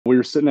we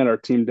were sitting at our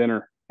team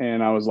dinner,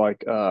 and I was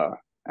like,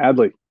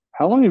 Adley,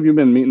 how long have you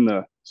been meeting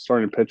the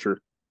starting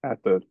pitcher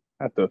at the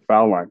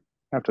foul line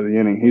after the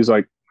inning? He's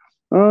like,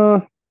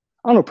 I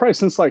don't know, probably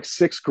since like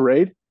sixth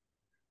grade.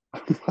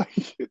 I'm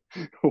like,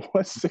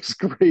 what, sixth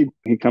grade?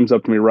 He comes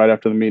up to me right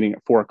after the meeting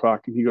at 4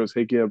 o'clock, and he goes,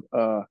 "Hey, Gib,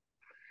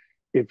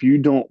 if you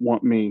don't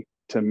want me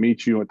to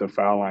meet you at the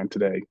foul line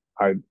today,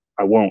 I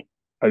won't.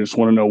 I just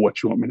want to know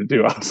what you want me to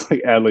do." I was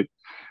like, Adley,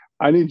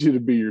 I need you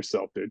to be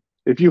yourself, dude.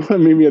 If you want to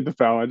meet me at the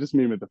foul line, just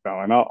meet me at the foul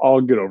line. I'll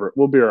get over it.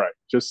 We'll be all right.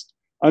 Just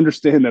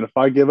understand that if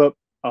I give up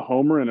a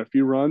homer and a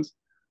few runs,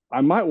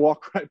 I might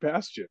walk right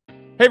past you.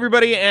 Hey,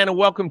 everybody, and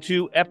welcome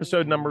to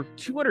episode number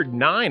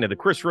 209 of the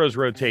Chris Rose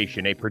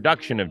Rotation, a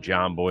production of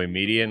John Boy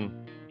Media.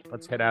 And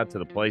let's head out to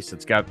the place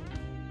that's got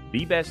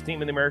the best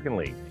team in the American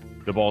League,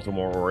 the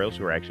Baltimore Orioles,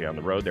 who are actually on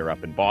the road. They're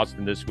up in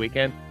Boston this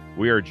weekend.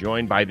 We are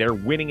joined by their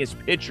winningest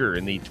pitcher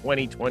in the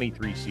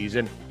 2023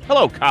 season.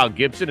 Hello, Kyle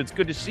Gibson. It's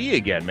good to see you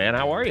again, man.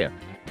 How are you?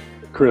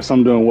 Chris,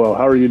 I'm doing well.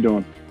 How are you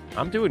doing?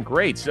 I'm doing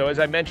great. So, as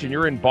I mentioned,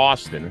 you're in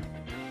Boston.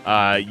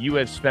 You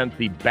have spent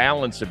the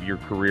balance of your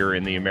career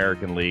in the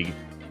American League.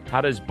 How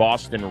does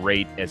Boston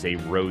rate as a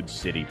road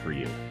city for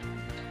you?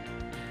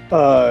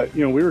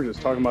 We were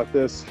just talking about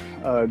this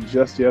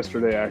just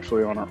yesterday,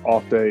 actually, on our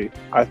off day.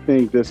 I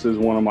think this is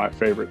one of my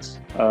favorites.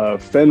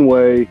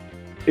 Fenway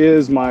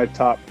is my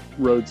top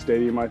road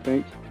stadium, I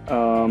think.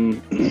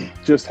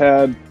 Just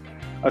had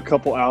a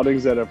couple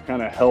outings that have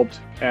kind of helped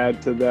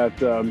add to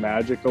that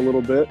magic a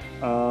little bit.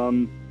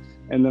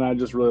 And then I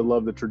just really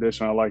love the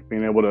tradition. I like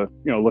being able to,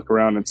 look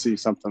around and see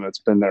something that's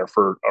been there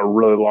for a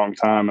really long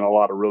time, and a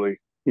lot of really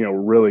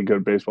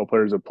good baseball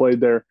players have played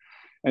there.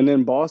 And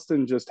then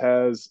Boston just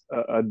has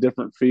a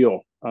different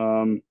feel.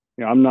 I'm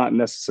not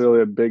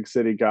necessarily a big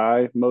city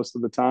guy most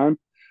of the time.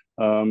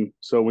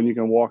 So when you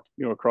can walk,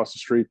 across the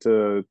street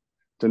to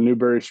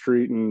Newberry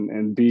Street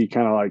and be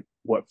kind of like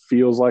what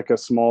feels like a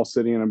small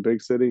city in a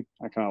big city,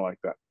 I kind of like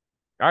that.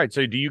 All right.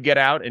 So do you get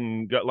out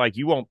and go, like,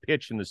 you won't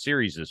pitch in the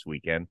series this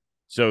weekend?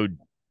 So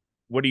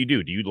what do you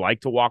do? Do you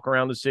like to walk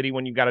around the city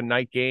when you've got a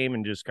night game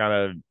and just kind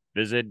of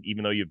visit,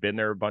 even though you've been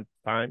there a bunch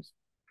of times?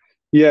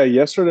 Yeah,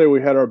 yesterday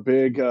we had our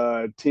big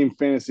team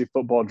fantasy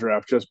football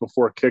draft just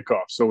before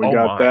kickoff. So we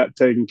got that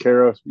taken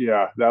care of.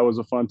 Yeah, that was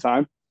a fun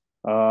time.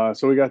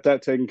 So we got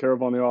that taken care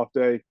of on the off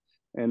day.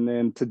 And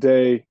then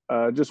today,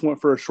 just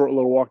went for a short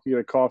little walk to get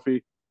a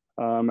coffee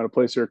at a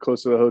place here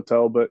close to the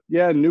hotel. But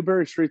yeah,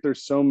 Newberry Street,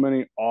 there's so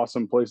many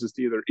awesome places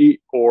to either eat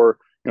or,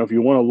 if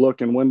you want to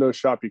look and window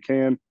shop, you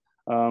can.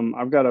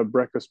 I've got a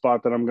breakfast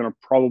spot that I'm going to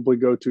probably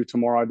go to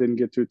tomorrow. I didn't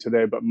get to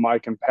today, but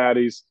Mike and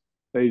Patty's,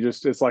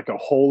 it's like a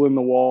hole in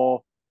the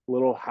wall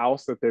little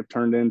house that they've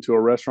turned into a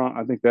restaurant.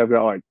 I think they've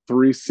got like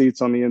 3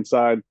 seats on the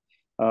inside,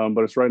 but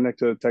it's right next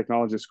to the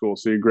technology school.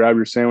 So you grab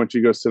your sandwich,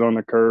 you go sit on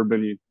the curb,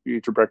 and you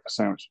eat your breakfast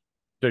sandwich.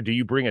 So do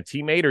you bring a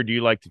teammate, or do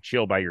you like to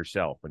chill by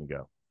yourself when you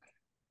go?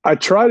 I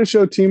try to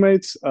show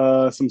teammates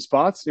some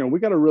spots. We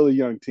got a really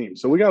young team,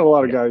 so we got a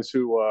lot of guys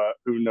who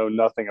know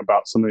nothing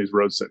about some of these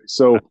road cities.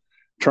 So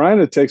trying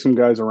to take some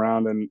guys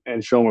around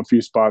and show them a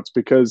few spots,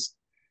 because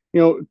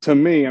to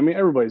me,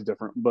 everybody's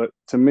different, but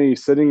to me,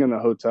 sitting in the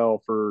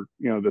hotel for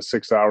the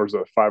 6 hours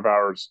or 5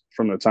 hours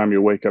from the time you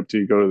wake up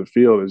till you go to the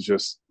field is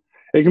just,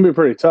 it can be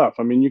pretty tough.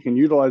 You can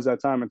utilize that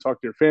time and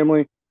talk to your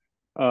family.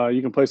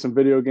 You can play some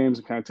video games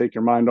and kind of take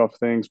your mind off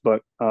things,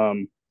 but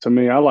to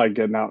me, I like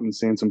getting out and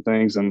seeing some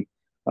things. And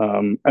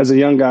as a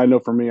young guy, I know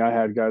for me, I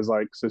had guys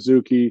like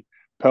Suzuki,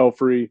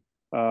 Pelfrey,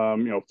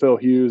 Phil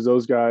Hughes,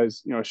 those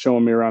guys,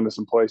 showing me around to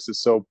some places.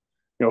 So,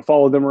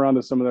 follow them around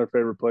to some of their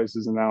favorite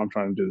places. And now I'm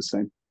trying to do the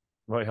same.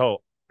 Well,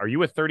 hell, are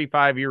you a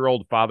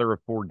 35-year-old father of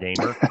 4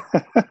 gamer?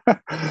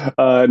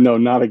 No,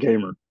 not a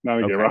gamer.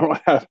 Not a gamer.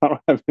 I don't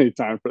have any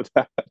time for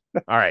that.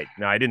 All right.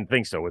 No, I didn't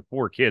think so. With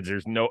 4 kids,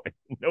 there's no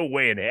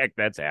way in heck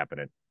that's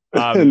happening.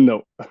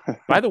 No.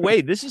 By the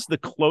way, this is the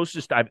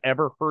closest I've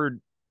ever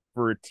heard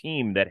for a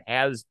team that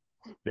has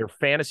their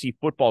fantasy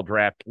football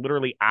draft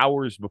literally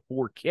hours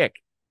before kick.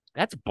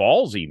 That's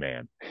ballsy,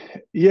 man.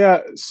 Yeah.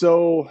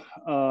 So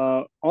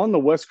on the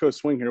West Coast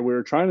swing here, we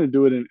were trying to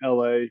do it in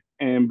LA,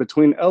 and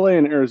between LA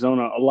and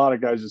Arizona, a lot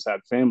of guys just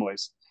had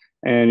families.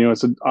 And,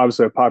 it's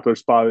obviously a popular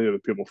spot, either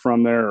people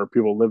from there or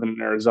people living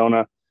in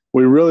Arizona.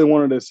 We really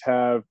wanted to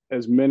have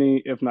as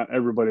many, if not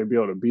everybody, be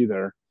able to be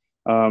there.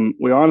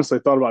 We honestly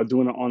thought about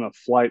doing it on a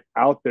flight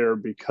out there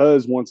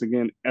because, once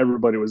again,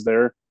 everybody was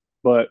there.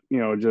 But,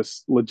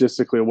 just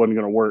logistically, it wasn't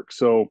going to work.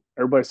 So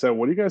everybody said,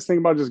 what do you guys think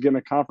about just getting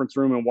a conference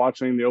room and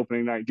watching the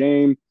opening night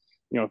game,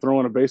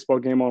 throwing a baseball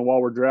game on while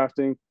we're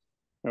drafting,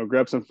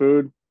 grab some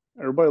food?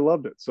 Everybody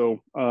loved it.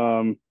 So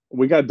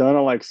we got done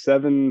at like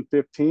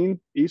 7:15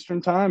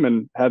 Eastern time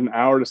and had an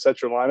hour to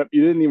set your lineup.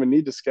 You didn't even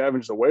need to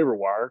scavenge the waiver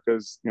wire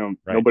because,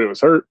 nobody was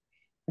hurt.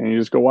 And you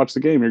just go watch the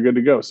game. You're good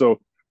to go. So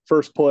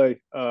first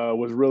play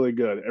was really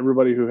good.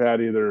 Everybody who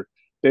had either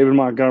David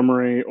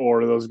Montgomery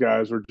or those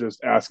guys were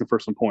just asking for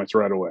some points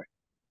right away.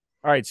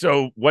 All right.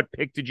 So what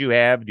pick did you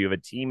have? Do you have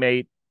a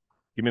teammate?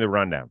 Give me the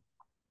rundown.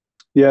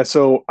 Yeah.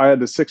 So I had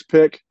the 6th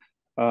pick.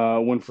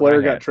 When That's what I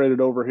Flair got had. traded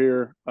over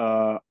here,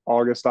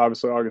 August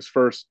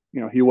 1st,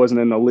 he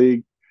wasn't in the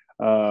league.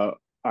 I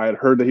had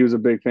heard that he was a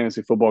big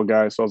fantasy football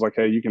guy. So I was like,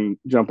 hey, you can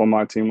jump on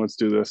my team. Let's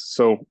do this.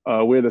 So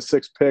we had a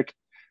 6th pick.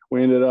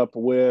 We ended up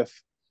with,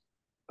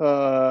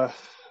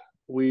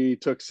 we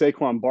took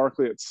Saquon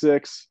Barkley at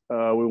 6.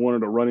 We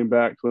wanted a running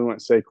back. We went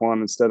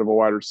Saquon instead of a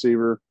wide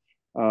receiver.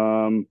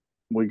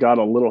 We got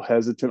a little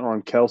hesitant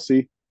on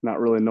Kelsey, not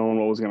really knowing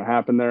what was going to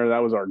happen there.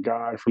 That was our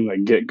guy from the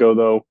get-go,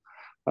 though.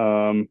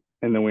 And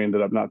then we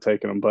ended up not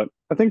taking him. But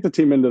I think the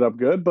team ended up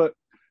good. But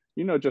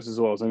just as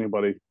well as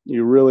anybody,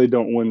 you really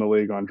don't win the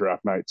league on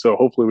draft night. So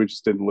hopefully we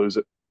just didn't lose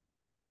it.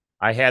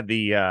 I had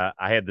the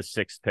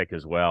 6th pick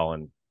as well,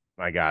 and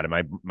my God,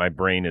 my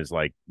brain is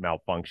like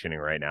malfunctioning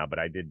right now. But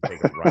I did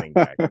take a running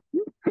back.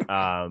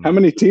 How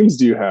many teams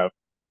do you have?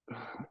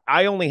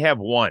 I only have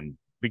one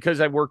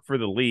because I work for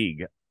the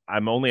league.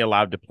 I'm only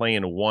allowed to play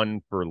in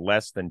one for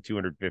less than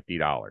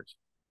 $250.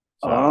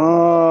 So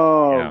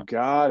yeah,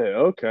 Got it.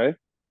 Okay.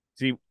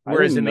 see, I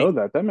whereas didn't know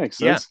that. That makes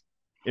yeah, sense.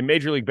 in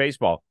Major League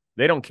Baseball,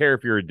 they don't care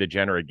if you're a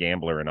degenerate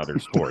gambler in other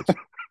sports.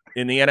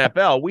 In the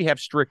NFL, we have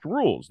strict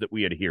rules that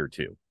we adhere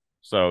to.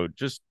 So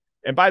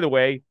and by the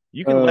way,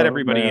 you can let Oh,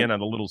 everybody man. in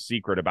on a little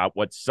secret about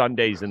what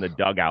Sundays in the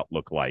dugout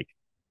look like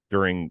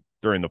during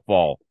the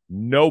fall.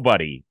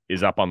 Nobody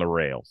is up on the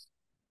rails.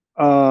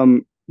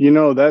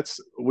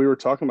 We were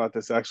talking about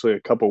this actually a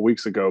couple of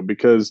weeks ago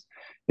because,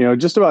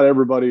 just about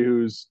everybody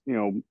who's,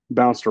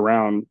 bounced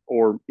around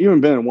or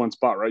even been in one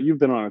spot, right? You've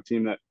been on a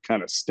team that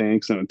kind of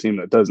stinks and a team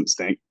that doesn't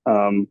stink,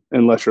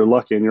 unless you're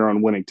lucky and you're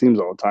on winning teams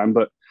all the time.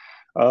 But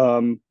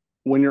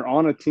when you're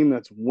on a team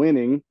that's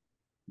winning,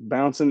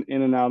 bouncing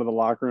in and out of the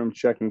locker room,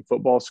 checking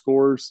football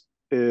scores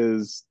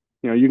is,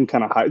 you can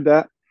kind of hide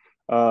that.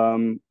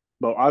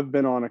 But I've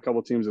been on a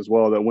couple teams as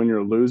well that when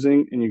you're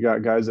losing and you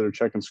got guys that are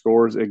checking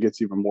scores, it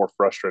gets even more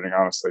frustrating,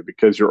 honestly,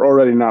 because you're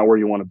already not where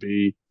you want to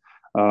be.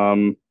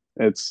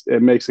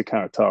 It makes it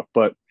kind of tough,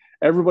 but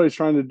everybody's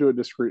trying to do it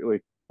discreetly.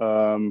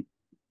 It's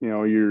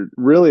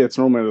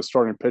normally the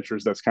starting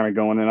pitchers that's kind of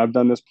going in. I've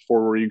done this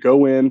before where you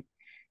go in,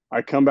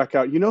 I come back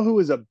out. You know who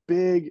was a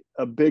big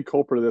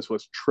culprit of this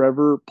was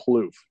Trevor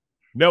Plouffe.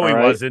 No, All he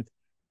right. wasn't.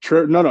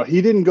 No,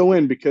 he didn't go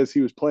in because he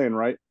was playing,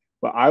 right?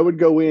 But I would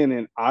go in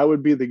and I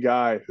would be the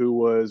guy who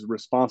was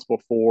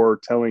responsible for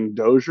telling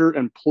Dozier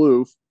and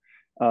Plouffe.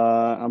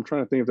 I'm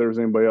trying to think if there was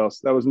anybody else.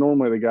 That was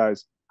normally the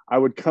guys. I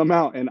would come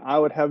out and I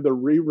would have the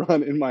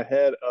rerun in my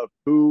head of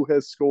who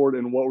has scored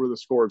and what were the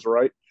scores,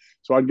 right?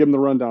 So I'd give them the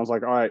rundown. I was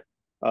like, all right,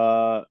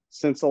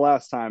 since the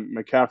last time,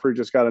 McCaffrey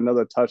just got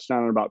another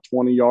touchdown in about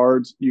 20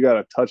 yards. You got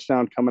a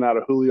touchdown coming out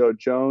of Julio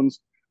Jones.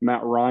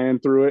 Matt Ryan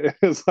threw it.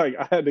 It's like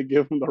I had to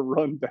give him the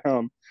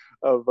rundown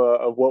of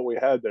what we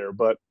had there.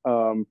 But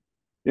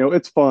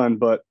it's fun,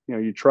 but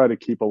you try to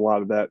keep a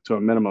lot of that to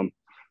a minimum.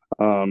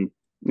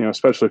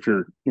 Especially if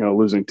you're a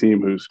losing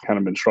team who's kind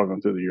of been struggling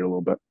through the year a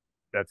little bit.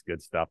 That's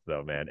good stuff,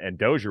 though, man. And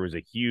Dozier was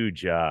a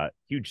huge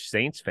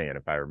Saints fan,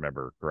 if I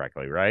remember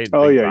correctly, right?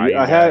 Oh Big yeah, Bayou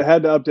I guy.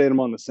 had to update him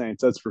on the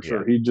Saints. That's for Yeah,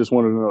 sure. He just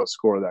wanted to know the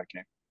score of that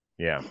game.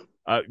 yeah.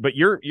 But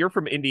you're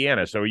from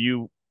Indiana, so are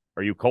you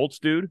Colts,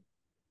 dude?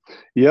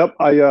 Yep,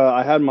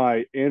 I had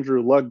my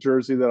Andrew Luck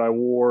jersey that I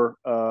wore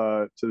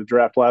to the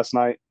draft last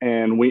night,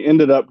 and we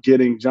ended up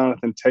getting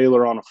Jonathan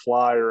Taylor on a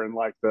flyer in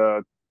like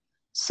the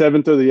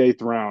 7th or the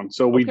 8th round.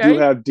 So we do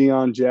Okay. have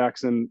Deion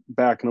Jackson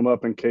backing him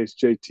up in case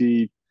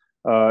JT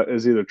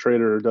is either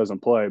traded or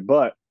doesn't play.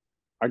 But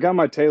I got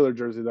my Taylor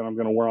jersey that I'm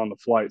going to wear on the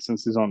flight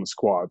since he's on the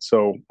squad.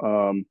 So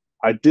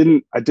I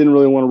didn't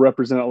really want to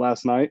represent it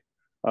last night.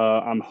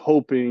 I'm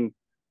hoping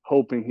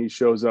he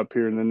shows up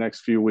here in the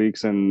next few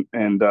weeks and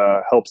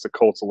helps the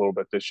Colts a little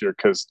bit this year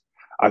because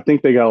I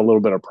think they got a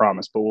little bit of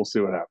promise, but we'll see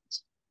what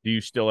happens. Do you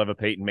still have a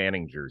Peyton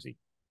Manning jersey?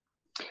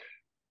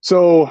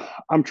 So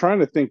I'm trying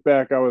to think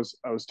back. I was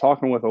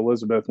talking with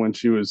Elizabeth when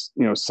she was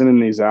sending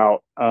these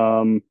out.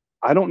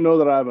 I don't know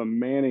that I have a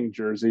Manning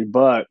jersey,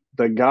 but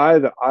the guy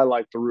that I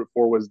like to root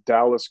for was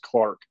Dallas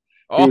Clark.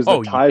 He was the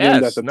Oh, tight end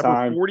at yes. the Number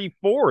time.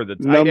 44, the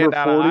tight Number end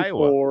out of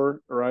Iowa.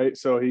 44, right?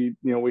 So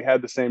we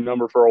had the same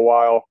number for a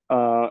while.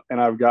 And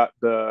I've got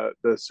the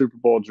Super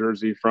Bowl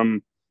jersey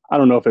from, I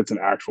don't know if it's an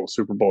actual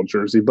Super Bowl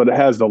jersey, but it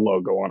has the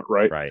logo on it,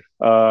 right? Right.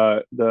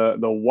 The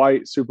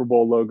white Super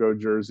Bowl logo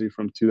jersey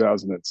from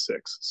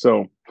 2006.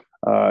 So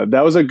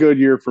that was a good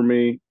year for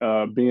me,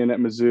 being at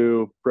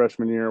Mizzou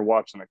freshman year,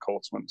 watching the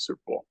Colts win the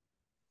Super Bowl.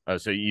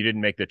 So you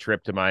didn't make the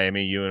trip to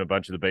Miami. You and a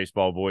bunch of the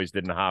baseball boys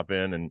didn't hop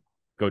in and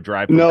go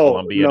drive from No,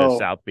 Columbia to no,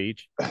 South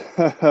Beach.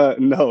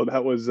 no,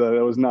 that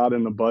was not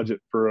in the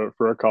budget for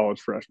a college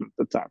freshman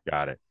at the time.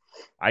 Got it.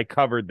 I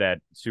covered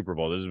that Super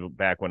Bowl. This is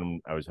back when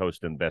I was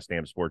hosting the Best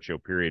Damn Sports Show,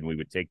 period. And we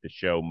would take the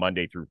show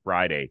Monday through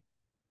Friday.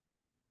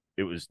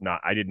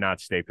 I did not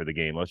stay for the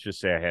game. Let's just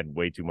say I had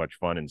way too much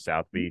fun in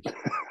South Beach.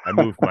 I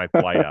moved my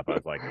flight up. I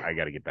was like, I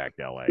got to get back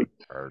to LA.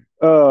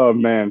 Oh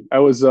man,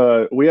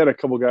 we had a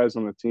couple guys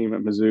on the team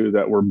at Mizzou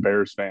that were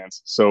Bears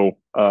fans. So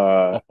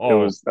that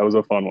was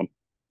a fun one.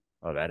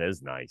 Oh, that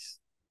is nice.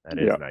 That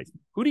is Yeah. nice.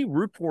 Who do you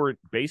root for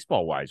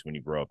baseball wise when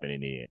you grow up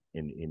in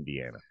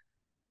Indiana?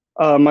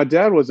 My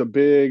dad was a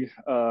big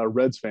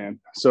Reds fan,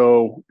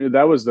 so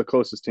that was the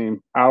closest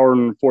team. Hour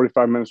and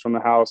 45 minutes from the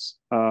house.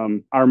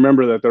 I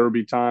remember that there would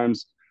be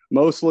times,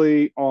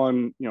 mostly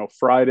on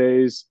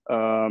Fridays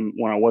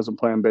when I wasn't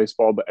playing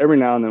baseball, but every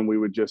now and then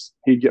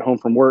he'd get home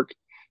from work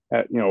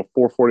at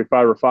 4:45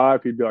 or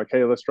 5. He'd be like,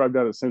 "Hey, let's drive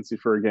down to Cincy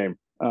for a game,"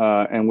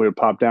 and we would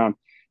pop down.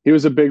 He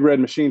was a big Red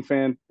Machine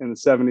fan in the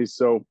 '70s,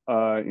 so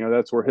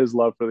that's where his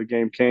love for the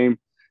game came,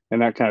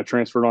 and that kind of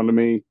transferred onto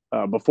me.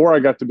 Before I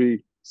got to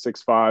be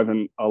 6'5"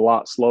 and a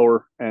lot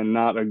slower and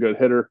not a good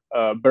hitter,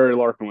 Barry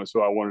Larkin was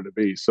who I wanted to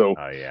be. So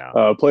Oh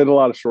yeah. played a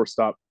lot of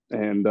shortstop,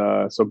 and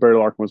so Barry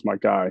Larkin was my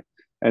guy.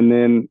 And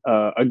then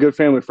a good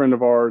family friend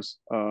of ours,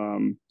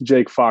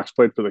 Jake Fox,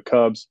 played for the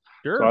Cubs.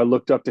 So I Sure.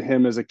 looked up to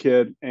him as a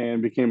kid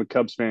and became a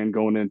Cubs fan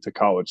going into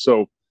college.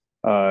 So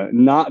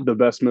not the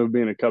best move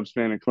being a Cubs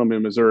fan in Columbia,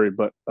 Missouri,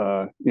 but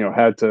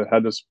had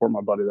to support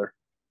my buddy there.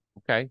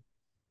 Okay.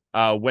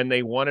 When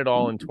they won it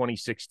all in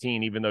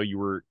 2016, even though you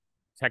were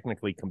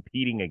technically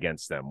competing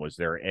against them, was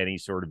there any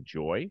sort of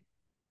joy?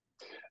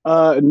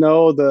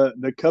 No,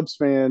 the Cubs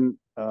fan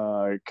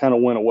kind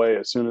of went away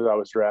as soon as I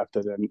was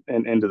drafted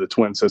and into the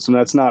Twin system.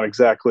 That's not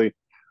exactly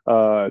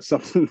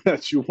something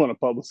that you want to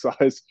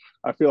publicize.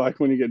 I feel like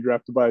when you get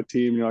drafted by a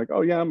team, you're like,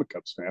 oh yeah, I'm a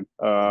Cubs fan.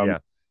 Yeah.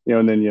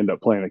 And then you end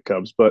up playing the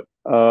Cubs. But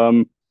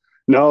no,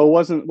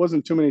 it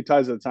wasn't too many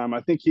ties at the time.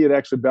 I think he had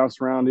actually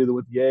bounced around either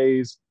with the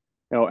A's,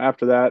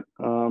 after that,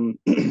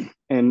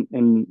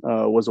 and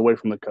was away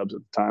from the Cubs at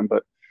the time.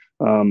 But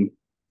um,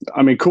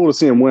 I mean, cool to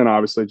see him win,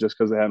 obviously, just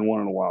because they hadn't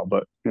won in a while.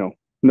 But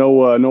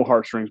no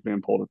heartstrings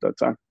being pulled at that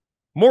time.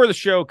 More of the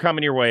show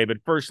coming your way, but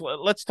first,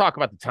 let's talk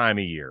about the time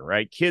of year,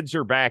 right? Kids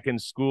are back in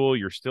school.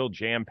 You're still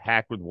jam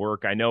packed with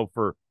work. I know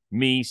for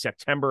me,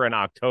 September and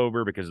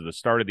October, because of the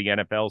start of the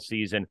NFL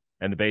season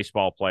and the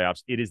baseball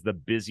playoffs, it is the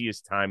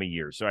busiest time of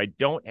year. So I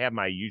don't have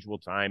my usual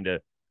time to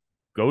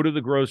go to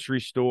the grocery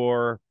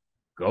store,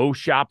 go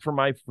shop for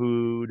my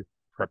food,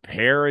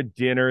 prepare a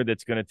dinner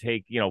that's going to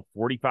take,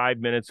 45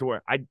 minutes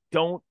or I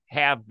don't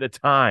have the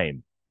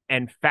time.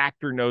 And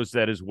Factor knows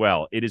that as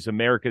well. It is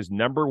America's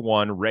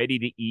 #1 ready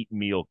to eat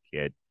meal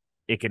kit.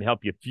 It can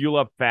help you fuel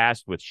up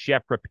fast with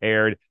chef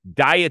prepared,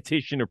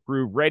 dietitian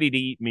approved, ready to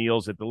eat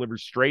meals that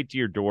delivers straight to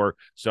your door.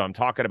 So I'm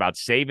talking about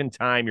saving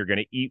time. You're going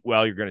to eat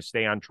well. You're going to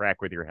stay on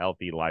track with your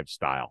healthy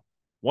lifestyle.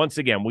 Once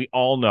again, we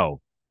all know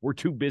we're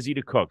too busy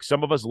to cook.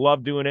 Some of us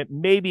love doing it,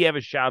 maybe have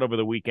a shot over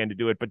the weekend to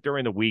do it, but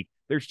during the week,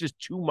 there's just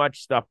too much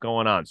stuff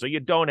going on. So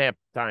you don't have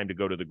time to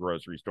go to the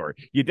grocery store.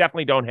 You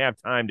definitely don't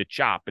have time to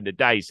chop and to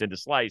dice and to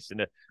slice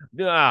and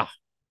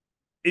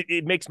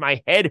it makes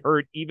my head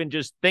hurt even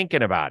just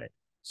thinking about it.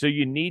 So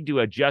you need to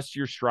adjust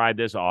your stride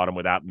this autumn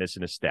without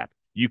missing a step.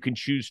 You can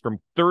choose from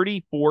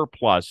 34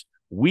 plus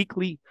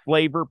weekly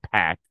flavor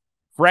packed,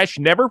 fresh,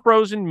 never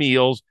frozen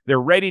meals. They're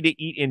ready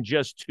to eat in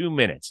just 2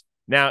 minutes.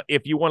 Now,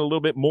 if you want a little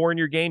bit more in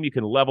your game, you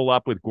can level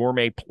up with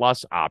Gourmet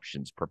Plus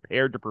options,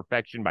 prepared to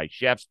perfection by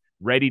chefs,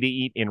 ready to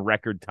eat in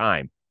record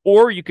time.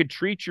 Or you could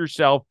treat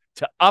yourself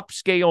to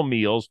upscale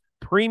meals,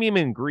 premium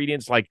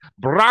ingredients like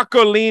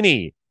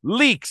broccolini,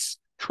 leeks,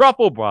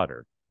 truffle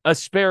butter,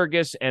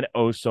 asparagus, and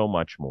oh so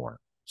much more.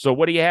 So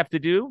what do you have to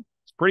do?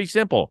 It's pretty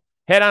simple.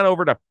 Head on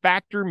over to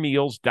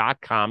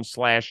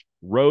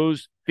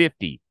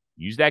factormeals.com/rose50.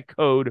 Use that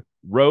code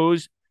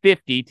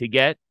ROSE50 to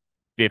get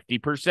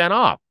 50%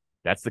 off.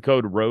 That's the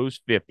code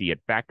ROSE50 at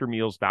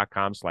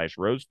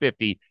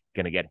factormeals.com/rose50.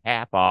 Going to get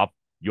half off.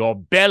 Your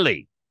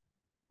belly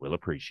will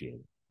appreciate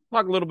it.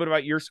 Talk a little bit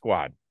about your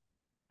squad.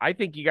 I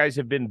think you guys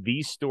have been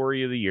the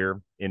story of the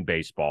year in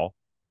baseball.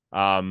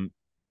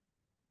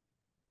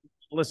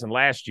 Listen,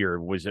 last year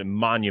was a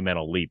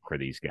monumental leap for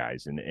these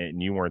guys, and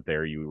you weren't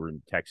there. You were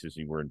in Texas,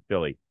 you were in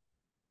Philly.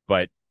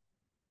 But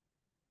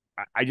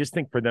I just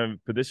think for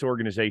this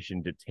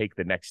organization to take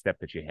the next step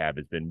that you have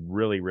has been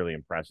really, really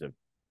impressive.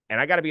 And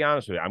I got to be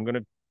honest with you, I'm going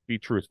to be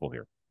truthful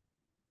here.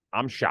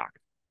 I'm shocked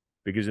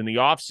because in the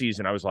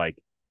offseason, I was like,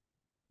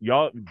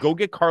 y'all go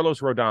get Carlos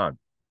Rodon.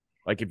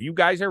 Like, if you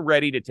guys are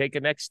ready to take a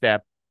next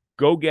step,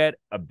 go get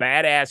a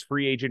badass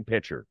free agent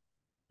pitcher.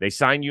 They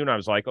signed you, and I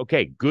was like,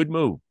 okay, good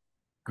move.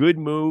 Good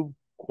move,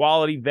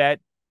 quality vet,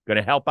 going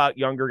to help out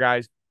younger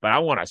guys, but I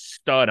want a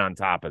stud on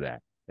top of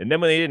that. And then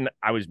when they didn't,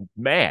 I was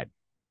mad.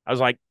 I was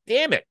like,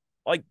 damn it.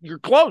 Like, you're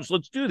close.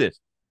 Let's do this.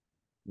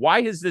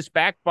 Why has this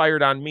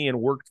backfired on me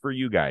and worked for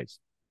you guys?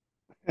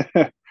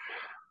 I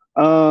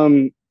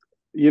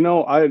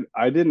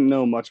didn't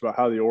know much about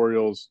how the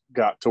Orioles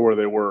got to where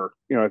they were,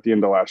 at the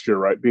end of last year,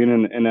 right? Being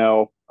in the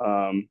NL,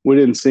 we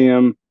didn't see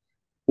them.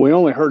 We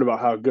only heard about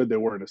how good they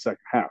were in the second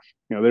half.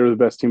 They were the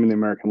best team in the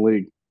American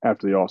League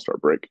after the All-Star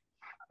break.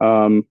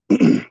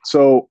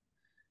 So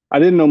I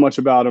didn't know much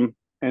about them.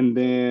 And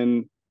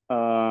then,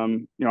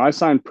 I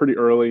signed pretty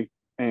early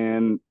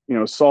and,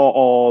 saw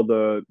all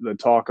the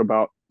talk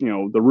about,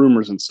 the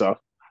rumors and stuff.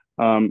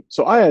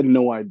 So I had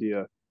no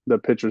idea the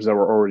pitchers that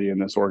were already in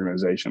this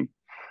organization.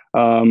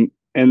 And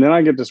then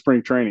I get to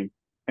spring training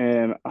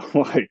and I'm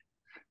like,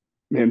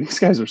 man, these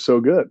guys are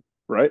so good,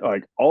 right?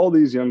 Like all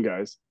these young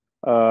guys.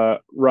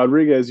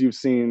 Rodriguez, you've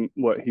seen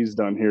what he's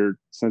done here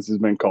since he's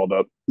been called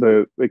up.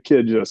 The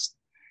kid just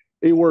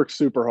he works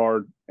super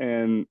hard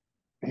and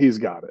he's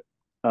got it.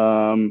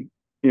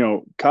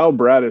 Kyle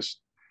Bradish,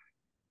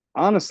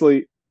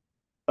 honestly,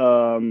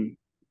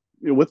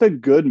 with a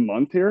good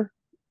month here,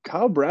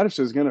 Kyle Bradish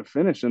is going to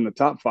finish in the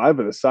top 5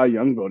 of the Cy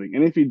Young voting.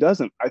 And if he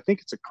doesn't, I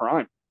think it's a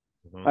crime.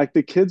 Mm-hmm. Like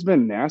the kid's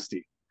been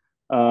nasty.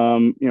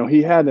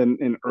 He had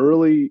an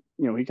early,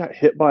 he got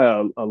hit by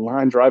a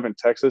line drive in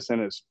Texas in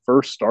his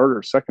first start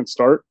or second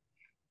start.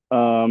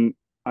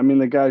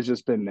 The guy's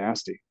just been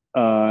nasty.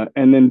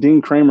 And then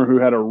Dean Kramer, who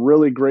had a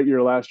really great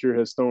year last year,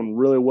 has thrown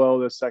really well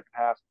this second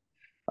half.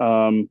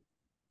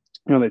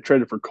 They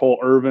traded for Cole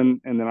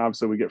Irvin, and then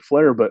obviously we get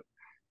Flair. But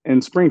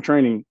in spring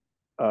training,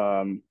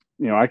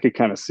 I could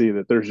kind of see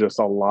that there's just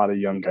a lot of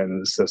young guys in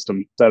the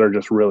system that are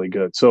just really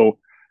good. So,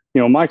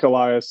 Mike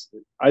Elias,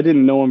 I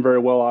didn't know him very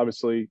well,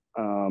 obviously.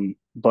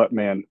 But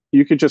man,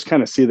 you could just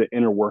kind of see the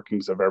inner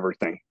workings of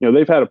everything.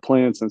 They've had a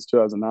plan since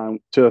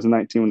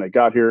 2019 when they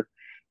got here.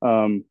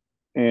 And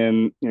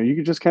you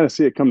could just kind of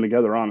see it come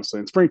together, honestly.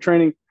 In spring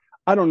training,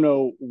 I don't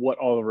know what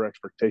all of our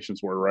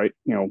expectations were, right?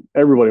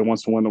 Everybody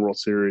wants to win the World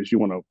Series. You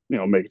want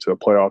to, make it to the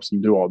playoffs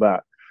and do all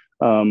that.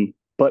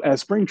 But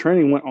as spring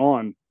training went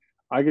on,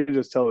 I could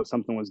just tell that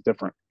something was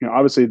different.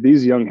 Obviously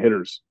these young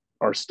hitters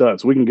are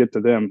studs. We can get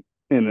to them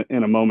in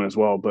a moment as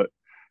well. But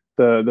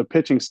the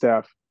pitching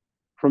staff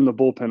from the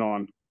bullpen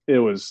on, it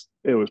was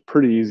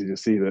pretty easy to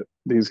see that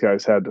these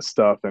guys had the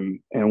stuff, and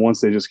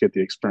once they just get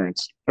the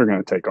experience, they're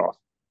going to take off.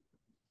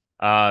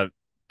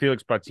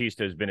 Felix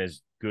Bautista has been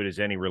as good as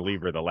any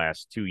reliever the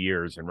last 2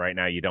 years, and right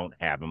now you don't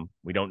have him.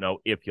 We don't know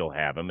if you'll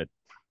have him. It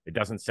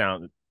doesn't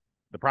sound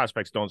 – the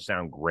prospects don't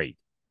sound great.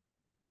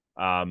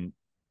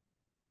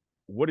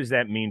 What does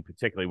that mean,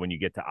 particularly when you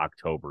get to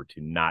October,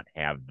 to not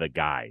have the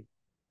guy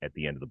at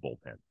the end of the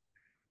bullpen?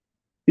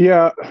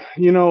 Yeah,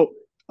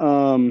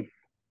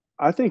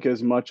 I think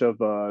as much of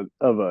a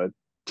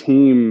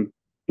team,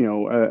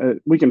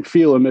 we can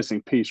feel a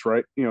missing piece,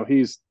 right?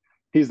 He's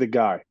the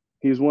guy.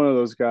 He's one of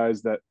those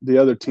guys that the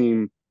other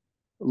team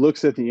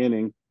looks at the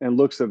inning and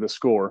looks at the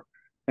score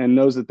and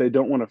knows that they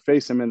don't want to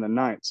face him in the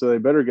ninth, so they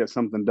better get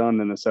something done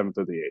in the seventh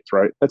or the eighth,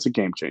 right? That's a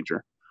game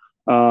changer.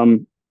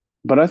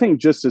 But I think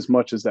just as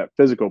much as that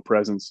physical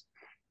presence,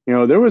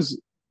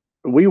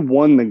 we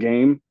won the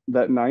game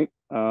that night.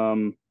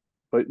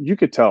 But you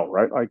could tell,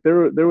 right? Like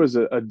there was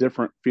a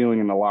different feeling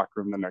in the locker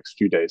room the next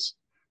few days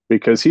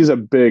because he's a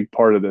big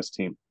part of this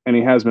team, and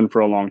he has been for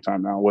a long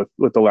time now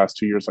with the last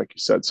 2 years, like you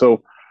said.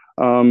 So,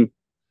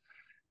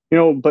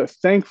 but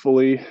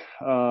thankfully,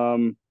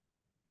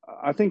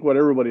 I think what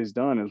everybody's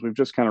done is we've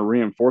just kind of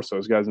reinforced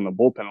those guys in the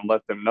bullpen and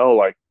let them know,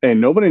 like, hey,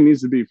 nobody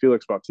needs to be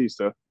Felix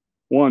Bautista.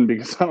 One,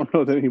 because I don't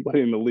know that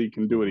anybody in the league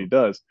can do what he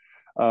does.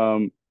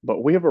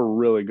 But we have a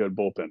really good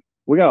bullpen.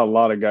 We got a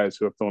lot of guys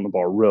who have thrown the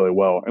ball really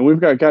well. And we've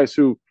got guys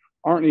who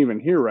aren't even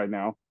here right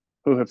now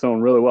who have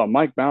thrown really well.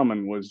 Mike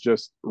Baumann was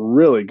just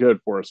really good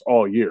for us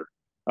all year.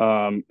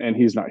 And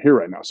he's not here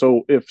right now.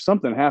 So if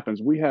something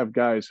happens, we have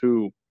guys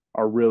who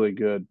are really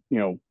good,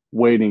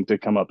 waiting to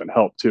come up and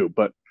help too.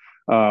 But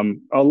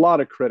a lot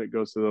of credit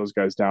goes to those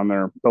guys down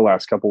there the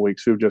last couple of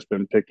weeks who've just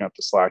been picking up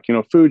the slack.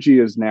 Fuji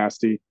is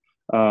nasty.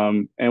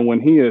 And when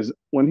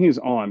he's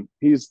on,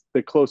 he's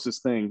the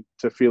closest thing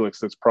to Felix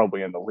that's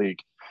probably in the league.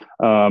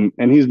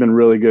 And he's been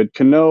really good.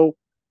 Cano,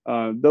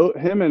 though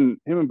him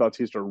and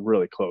Bautista are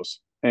really close.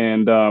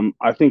 And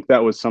I think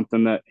that was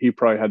something that he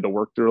probably had to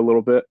work through a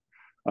little bit,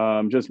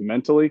 just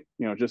mentally,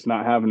 just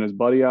not having his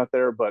buddy out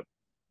there. But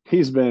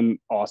he's been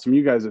awesome.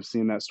 You guys have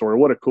seen that story.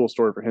 What a cool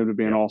story for him to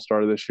be an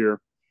all-star this year.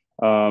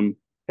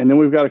 And then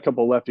we've got a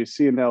couple of lefties.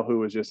 C&L, who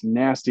was just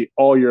nasty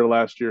all year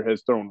last year,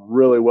 has thrown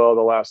really well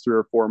the last 3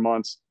 or 4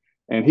 months.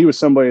 And he was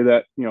somebody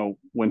that,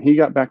 when he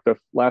got back to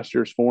last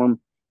year's form,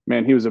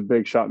 man, he was a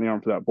big shot in the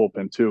arm for that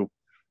bullpen too.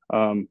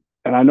 And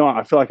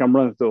I feel like I'm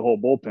running through the whole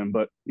bullpen,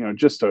 but,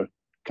 just to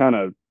kind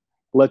of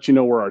let you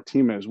know where our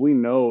team is, we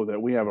know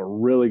that we have a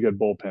really good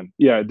bullpen.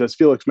 Yeah, does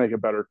Felix make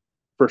it better?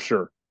 For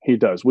sure. He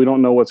does. We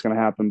don't know what's going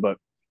to happen, but,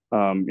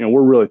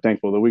 we're really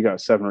thankful that we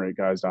got 7 or 8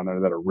 guys down there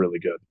that are really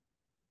good.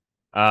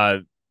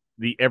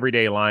 The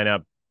everyday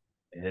lineup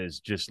is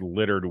just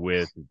littered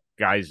with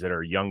guys that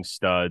are young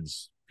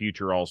studs,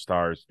 future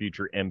all-stars,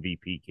 future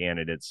MVP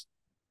candidates,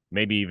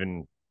 maybe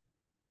even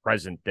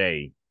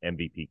present-day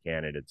MVP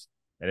candidates.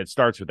 And it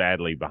starts with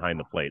Adley behind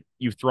the plate.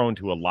 You've thrown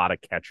to a lot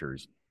of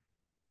catchers.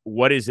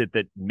 What is it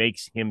that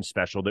makes him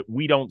special that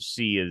we don't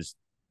see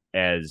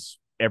as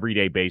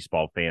everyday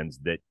baseball fans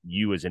that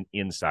you as an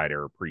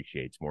insider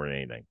appreciates more than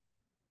anything?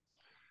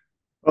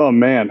 Oh,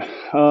 man.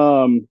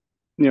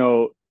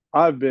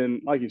 I've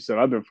been, like you said,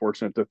 I've been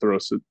fortunate to throw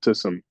to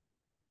some,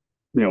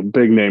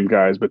 big name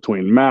guys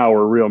between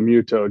Mauer, Real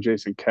Muto,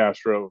 Jason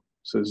Castro,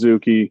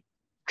 Suzuki,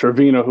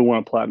 Trevino, who won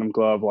a platinum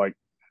glove. Like,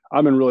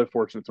 I've been really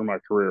fortunate through my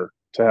career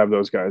to have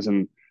those guys.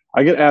 And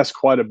I get asked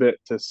quite a bit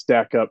to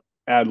stack up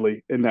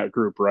Adley in that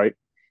group, right?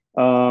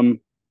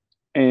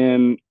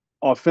 And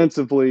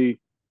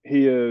offensively,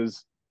 he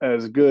is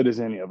as good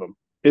as any of them.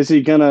 Is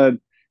he going to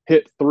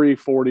hit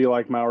 340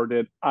 like Mauer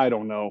did. I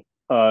don't know.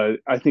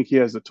 I think he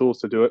has the tools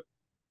to do it,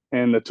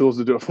 and the tools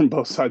to do it from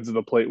both sides of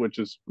the plate, which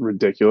is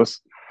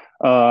ridiculous.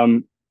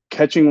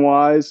 Catching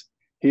wise,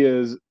 he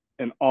is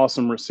an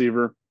awesome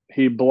receiver.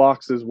 He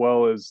blocks as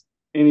well as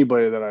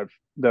anybody that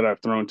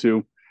I've thrown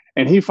to,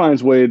 and he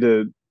finds ways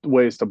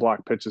to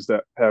block pitches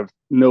that have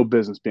no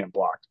business being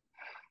blocked.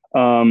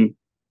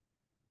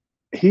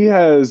 He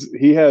has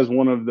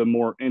one of the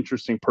more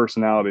interesting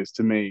personalities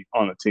to me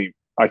on the team.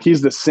 Like,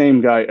 he's the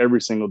same guy every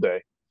single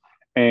day,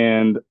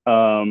 and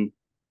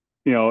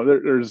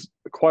there's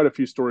quite a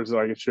few stories that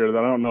I could share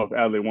that I don't know if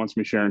Adley wants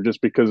me sharing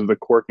just because of the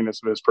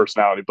quirkiness of his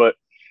personality. But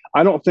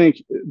I don't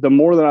think, the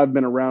more that I've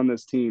been around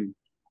this team,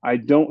 I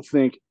don't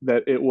think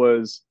that it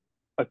was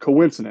a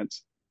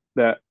coincidence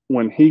that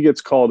when he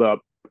gets called up,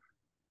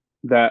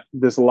 that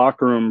this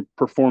locker room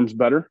performs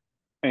better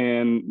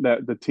and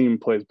that the team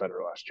plays better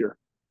last year.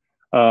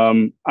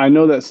 I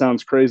know that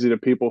sounds crazy to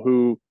people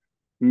who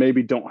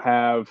maybe don't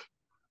have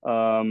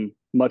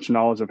much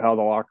knowledge of how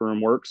the locker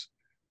room works,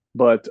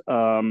 but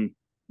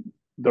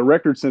the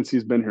record since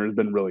he's been here has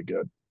been really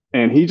good.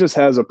 And he just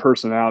has a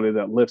personality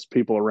that lifts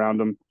people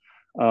around him,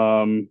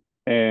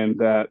 and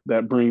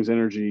that brings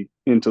energy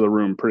into the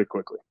room pretty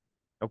quickly.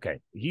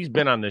 Okay. He's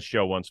been on this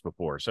show once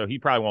before, so he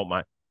probably won't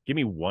mind. Give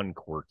me one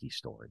quirky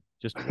story.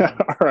 Just one.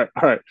 All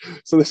right.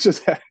 So this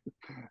just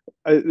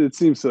it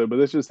seems silly, but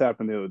this just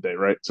happened the other day,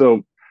 right?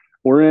 So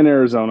we're in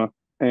Arizona,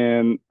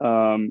 and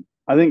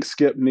I think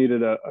Skip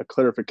needed a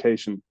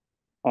clarification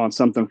on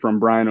something from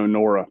Brian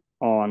O'Nora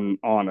on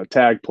a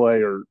tag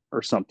play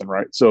or something,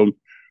 right? So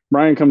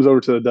Brian comes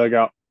over to the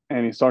dugout,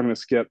 and he's talking to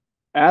Skip.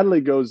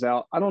 Adley goes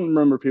out. I don't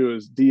remember if he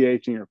was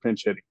DHing or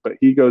pinch hitting, but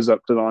he goes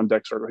up to the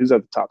on-deck circle. He's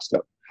at the top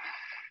step.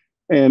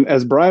 And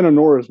as Brian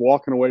O'Nora is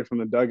walking away from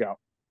the dugout,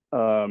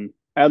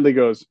 Adley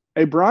goes,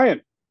 "Hey,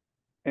 Brian."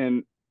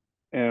 And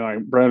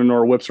like Brian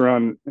O'Nora whips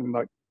around and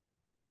like,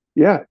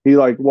 yeah, he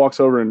like walks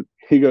over and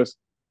he goes,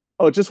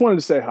 "Oh, just wanted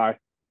to say hi."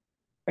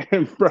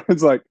 And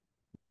Brian's like,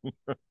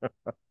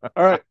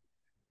 "All right,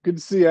 good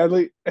to see you,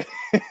 Adley."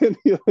 And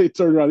he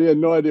turned around. He had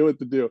no idea what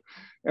to do.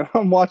 And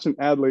I'm watching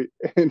Adley,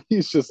 and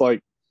he's just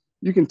like,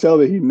 you can tell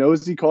that he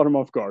knows he caught him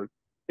off guard.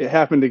 It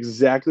happened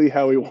exactly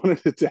how he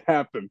wanted it to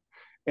happen.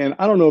 And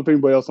I don't know if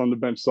anybody else on the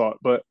bench saw it,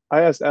 but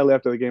I asked Adley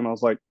after the game, I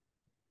was like,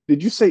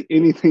 "Did you say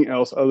anything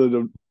else other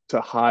than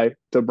to hi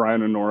to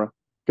Brian O'Nora?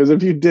 Because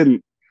if you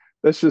didn't,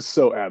 that's just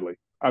so Adley.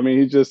 I mean,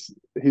 he's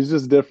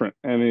just different,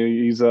 and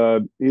he's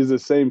the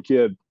same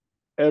kid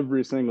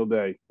every single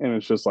day, and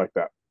it's just like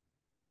that."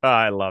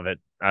 I love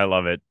it. I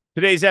love it.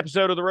 Today's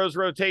episode of the Rose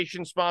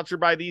Rotation sponsored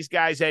by these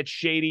guys at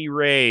Shady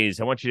Rays.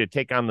 I want you to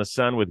take on the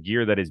sun with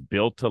gear that is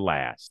built to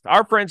last.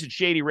 Our friends at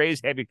Shady Rays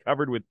have you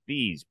covered with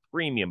these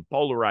premium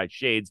polarized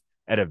shades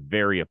at a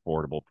very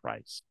affordable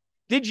price.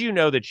 Did you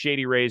know that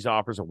Shady Rays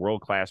offers a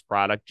world-class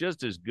product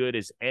just as good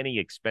as any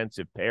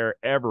expensive pair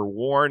ever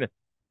worn,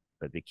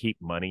 but they keep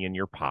money in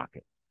your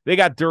pocket? They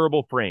got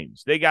durable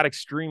frames. They got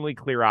extremely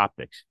clear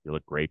optics. You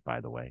look great,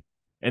 by the way.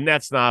 And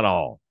that's not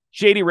all.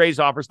 Shady Rays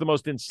offers the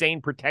most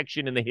insane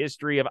protection in the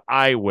history of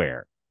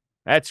eyewear.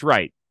 That's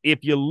right.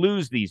 If you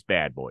lose these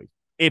bad boys,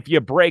 if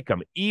you break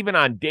them, even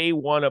on day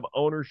one of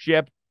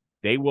ownership,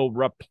 they will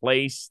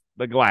replace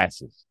the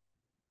glasses.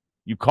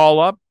 You call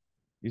up,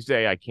 you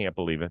say, "I can't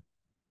believe it.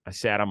 I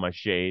sat on my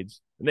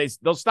shades." And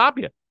they'll stop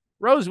you.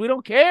 "Rose, we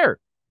don't care.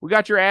 We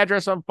got your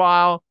address on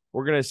file.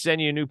 We're going to send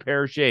you a new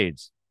pair of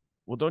shades."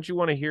 "Well, don't you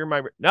want to hear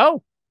my...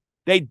 No,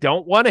 they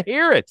don't want to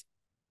hear it.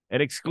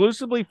 And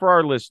exclusively for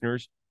our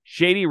listeners,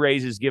 Shady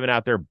Rays is giving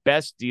out their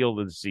best deal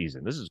of the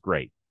season. This is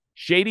great.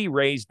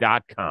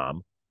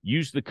 ShadyRays.com.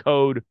 Use the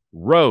code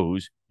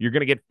ROSE. You're going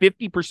to get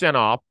 50%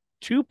 off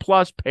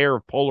 2+ pair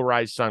of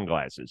polarized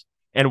sunglasses.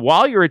 And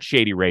while you're at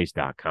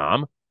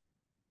ShadyRays.com,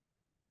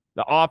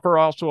 the offer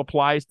also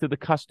applies to the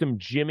custom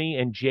Jimmy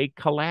and Jake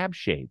collab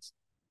shades.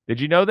 Did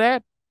you know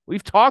that?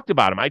 We've talked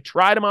about them. I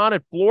tried them on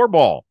at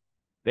Floorball.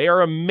 They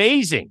are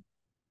amazing.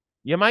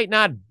 You might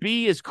not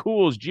be as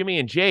cool as Jimmy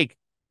and Jake,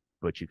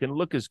 but you can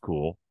look as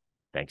cool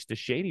thanks to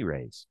Shady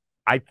Rays.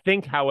 I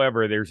think,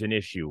 however, there's an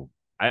issue.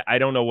 I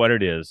don't know what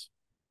it is.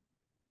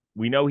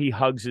 We know he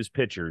hugs his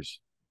pitchers,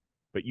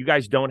 but you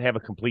guys don't have a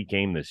complete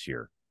game this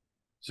year.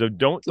 So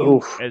don't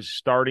you, as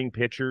starting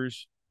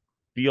pitchers,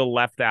 feel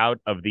left out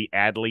of the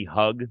Adley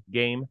hug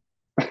game?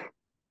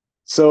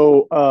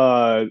 So,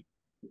 all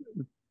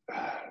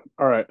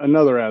right,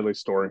 another Adley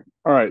story.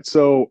 All right,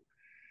 so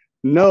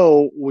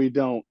no, we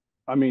don't.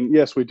 I mean,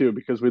 yes, we do,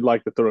 because we'd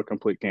like to throw a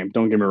complete game.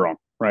 Don't get me wrong,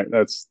 right?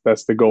 That's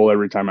the goal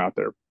every time out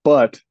there.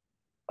 But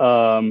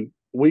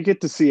we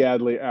get to see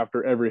Adley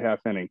after every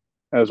half inning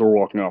as we're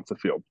walking off the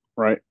field,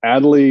 right?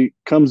 Adley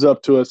comes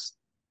up to us.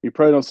 You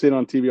probably don't see it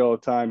on TV all the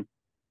time.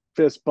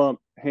 Fist bump,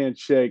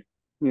 handshake,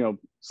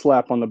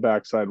 slap on the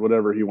backside,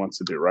 whatever he wants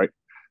to do, right?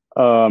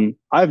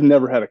 I've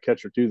never had a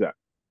catcher do that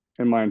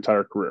in my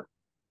entire career,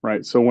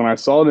 right? So when I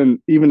saw it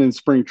even in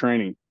spring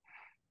training,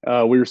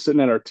 we were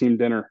sitting at our team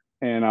dinner,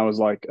 and I was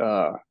like,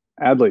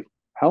 "Adley,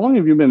 how long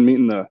have you been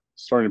meeting the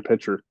starting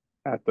pitcher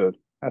at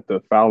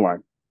the foul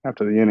line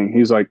after the inning?"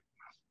 He's like,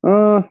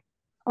 I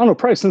don't know,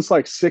 probably since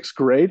like sixth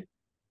grade.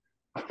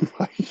 I'm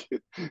like,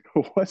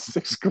 what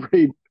sixth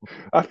grade?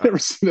 I've never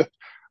seen it.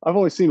 I've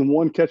only seen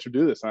one catcher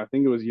do this, and I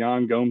think it was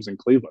Yan Gomes in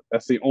Cleveland.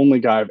 That's the only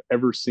guy I've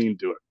ever seen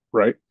do it,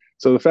 right?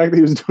 So the fact that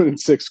he was doing it in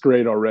sixth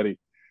grade already,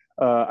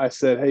 I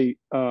said, hey,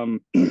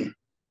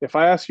 if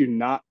I ask you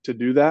not to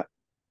do that,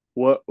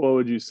 what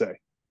would you say?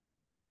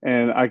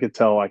 And I could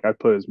tell, like, I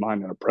put his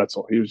mind in a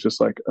pretzel. He was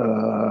just like,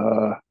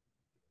 I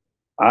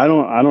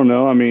don't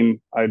know. I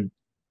mean,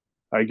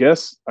 I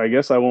guess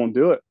I won't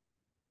do it.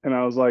 And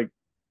I was like,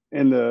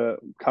 and the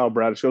Kyle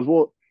Bradish goes,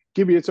 well,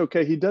 Gibby, it's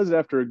okay. He does it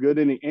after a good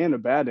inning and a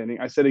bad inning.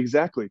 I said,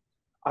 exactly.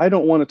 I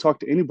don't want to talk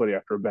to anybody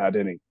after a bad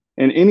inning.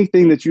 And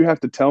anything that you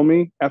have to tell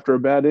me after a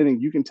bad inning,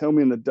 you can tell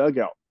me in the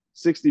dugout,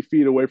 60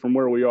 feet away from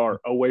where we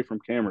are, away from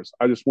cameras.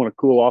 I just want to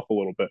cool off a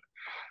little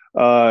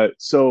bit.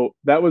 So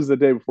that was the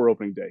day before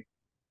opening day.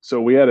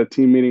 So we had a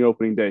team meeting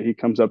opening day. He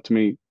comes up to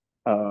me,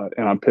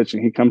 and I'm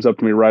pitching. He comes up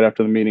to me right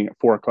after the meeting at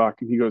 4:00,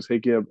 and he goes, hey,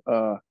 Gib,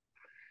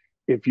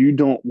 if you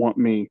don't want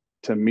me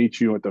to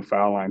meet you at the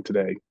foul line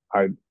today,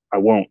 I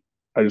won't.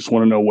 I just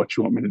want to know what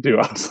you want me to do.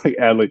 I was like,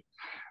 Adley,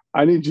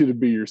 I need you to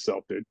be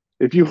yourself, dude.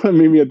 If you want to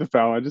meet me at the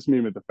foul line, just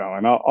meet me at the foul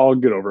line. I'll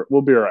get over it.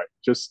 We'll be all right.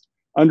 Just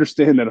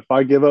understand that if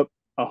I give up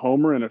a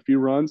homer and a few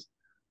runs,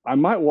 I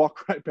might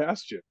walk right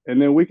past you, and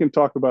then we can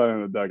talk about it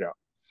in the dugout.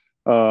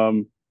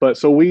 But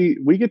so we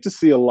get to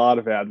see a lot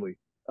of Adley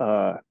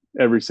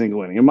every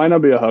single inning. It might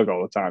not be a hug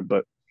all the time,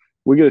 but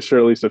we get to share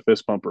at least a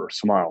fist bump or a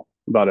smile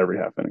about every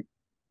half inning.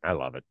 I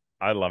love it.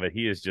 I love it.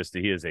 He is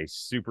a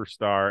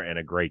superstar and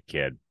a great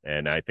kid.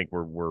 And I think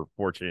we're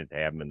fortunate to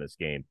have him in this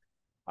game.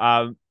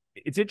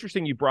 It's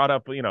interesting you brought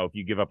up, if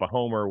you give up a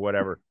homer or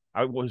whatever.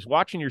 I was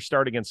watching your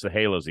start against the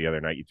Halos the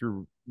other night. You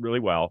threw really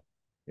well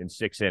in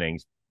 6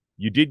 innings.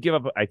 You did give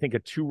up, I think, a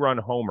 2-run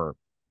homer,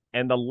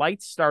 and the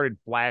lights started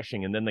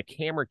flashing, and then the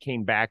camera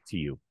came back to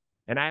you.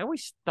 And I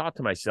always thought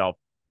to myself,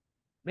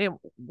 man,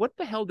 what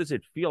the hell does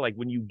it feel like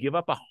when you give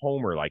up a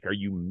homer? Like, are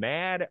you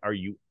mad? Are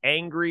you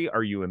angry?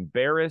 Are you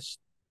embarrassed?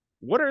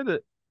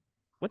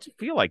 What's it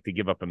feel like to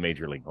give up a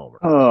major league homer?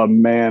 Oh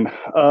man.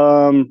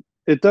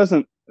 It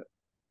doesn't,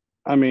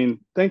 I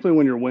mean, thankfully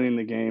when you're winning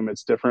the game,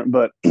 it's different,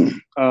 but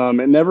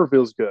it never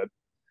feels good.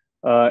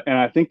 And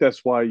I think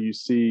that's why you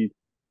see,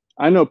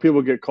 I know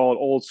people get called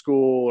old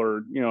school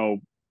or,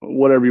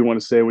 whatever you want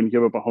to say when you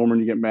give up a homer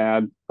and you get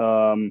mad.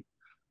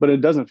 But it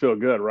doesn't feel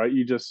good, right?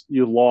 You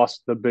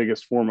lost the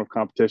biggest form of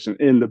competition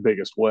in the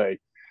biggest way.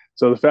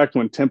 So the fact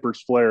when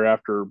tempers flare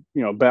after,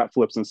 bat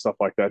flips and stuff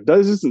like that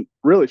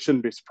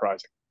shouldn't be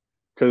surprising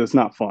because it's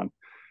not fun.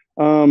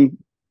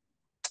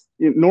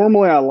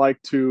 Normally I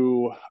like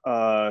to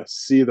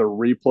see the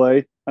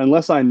replay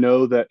unless I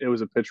know that it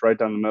was a pitch right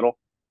down the middle.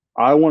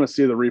 I want to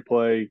see the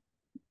replay,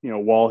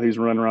 while he's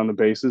running around the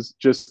bases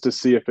just to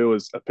see if it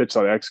was a pitch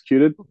that I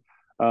executed.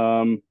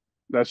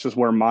 That's just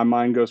where my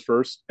mind goes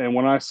first. And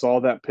when I saw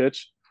that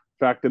pitch,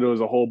 the fact that it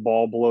was a whole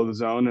ball below the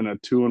zone and a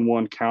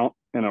 2-1 count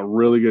and a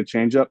really good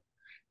changeup,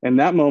 in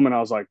that moment I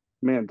was like,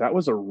 man, that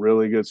was a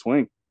really good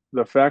swing.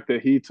 The fact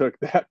that he took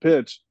that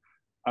pitch,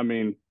 I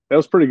mean, that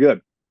was pretty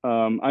good.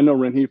 I know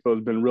Rengifo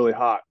has been really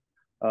hot,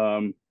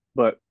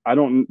 but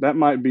that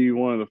might be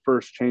one of the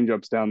first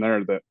changeups down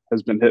there that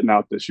has been hitting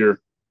out this year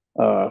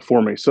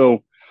for me.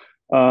 So,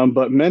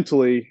 but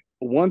mentally,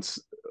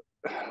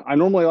 I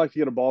normally like to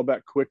get a ball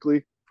back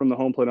quickly from the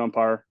home plate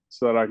umpire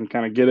so that I can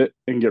kind of get it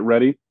and get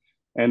ready.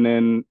 And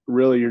then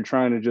really you're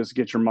trying to just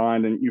get your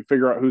mind and you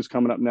figure out who's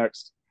coming up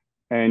next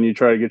and you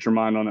try to get your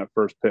mind on that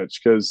first pitch.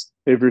 Because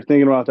if you're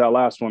thinking about that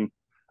last one,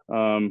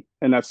 and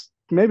that's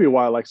maybe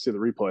why I like to see the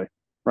replay,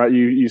 right?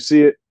 You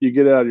see it, you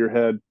get it out of your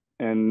head,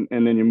 and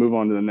then you move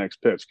on to the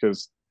next pitch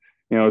because,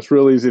 it's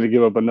real easy to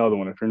give up another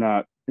one if you're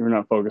not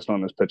focused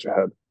on this pitch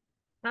ahead.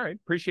 All right.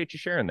 Appreciate you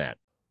sharing that.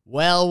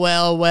 Well,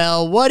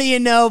 what do you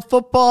know?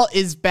 Football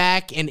is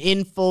back and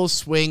in full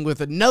swing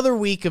with another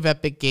week of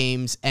epic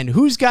games. And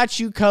who's got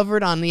you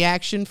covered on the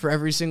action for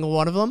every single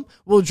one of them?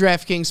 Well,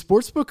 DraftKings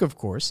Sportsbook, of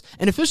course,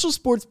 an official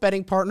sports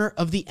betting partner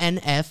of the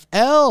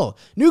NFL.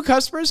 New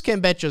customers can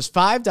bet just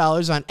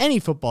 $5 on any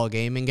football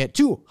game and get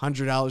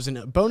 $200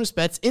 in bonus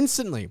bets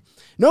instantly.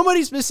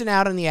 Nobody's missing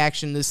out on the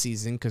action this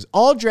season because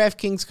all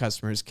DraftKings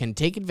customers can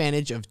take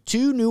advantage of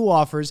 2 new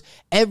offers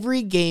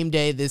every game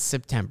day this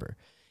September.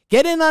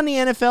 Get in on the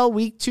NFL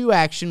Week 2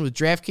 action with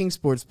DraftKings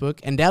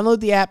Sportsbook and download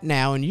the app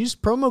now and use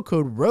promo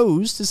code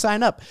ROSE to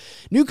sign up.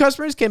 New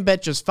customers can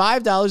bet just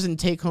 $5 and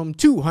take home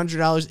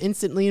 $200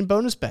 instantly in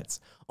bonus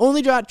bets.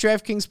 Only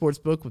DraftKings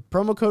Sportsbook with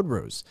promo code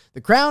ROSE.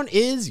 The crown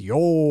is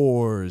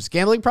yours.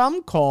 Gambling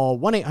problem? Call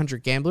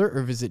 1-800-GAMBLER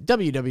or visit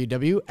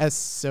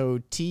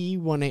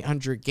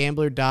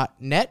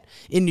www.sot1800gambler.net.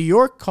 In New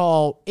York,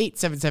 call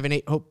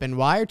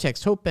 877-8-HOPE-NY or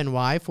text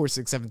HOPE-NY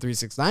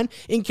 467-369.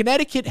 In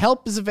Connecticut,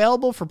 help is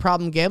available for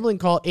problem gambling.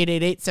 Call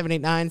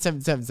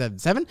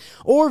 888-789-7777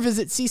 or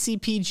visit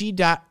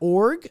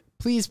ccpg.org.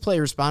 Please play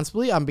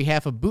responsibly on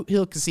behalf of Boot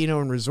Hill Casino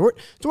and Resort.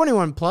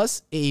 21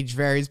 plus, age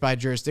varies by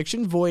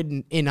jurisdiction,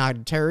 void in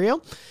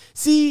Ontario.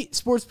 See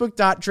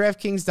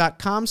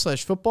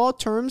sportsbook.draftkings.com/football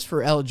terms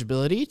for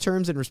eligibility,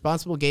 terms and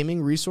responsible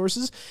gaming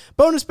resources.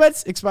 Bonus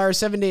bets expire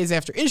 7 days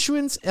after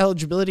issuance.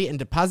 Eligibility and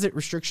deposit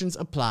restrictions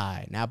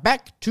apply. Now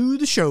back to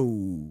the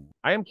show.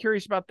 I am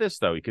curious about this,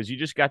 though, because you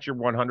just got your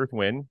 100th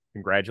win.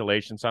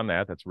 Congratulations on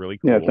that. That's really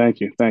cool. Yeah,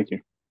 thank you.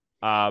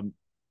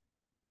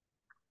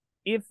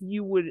 If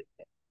you would,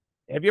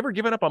 have you ever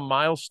given up a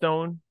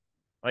milestone?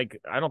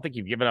 Like, I don't think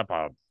you've given up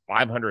a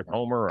 500th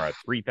homer or a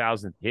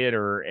 3,000th hit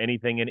or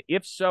anything. And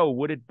if so,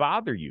 would it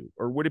bother you,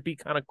 or would it be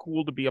kind of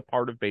cool to be a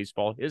part of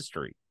baseball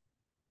history?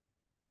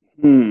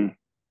 I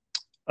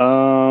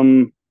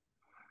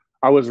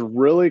was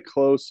really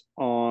close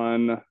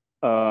on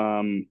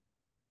Pujols.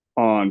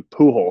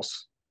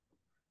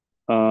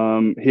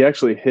 He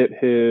actually hit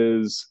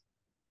his,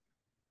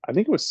 I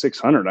think it was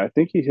 600. I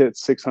think he hit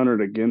 600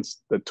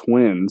 against the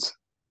Twins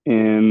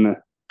in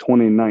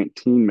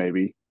 2019,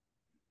 maybe.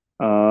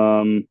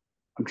 I'm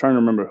trying to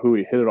remember who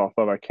he hit it off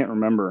of. I can't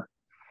remember.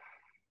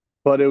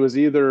 But I was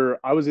either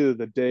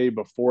the day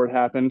before it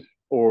happened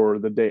or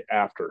the day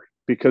after,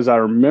 because I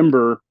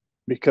remember,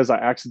 because I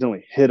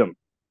accidentally hit him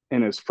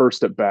in his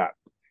first at bat,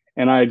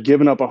 and I had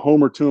given up a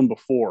homer to him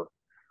before,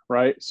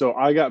 right? So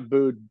I got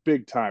booed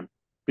big time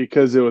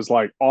because it was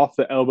like off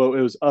the elbow.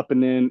 It was up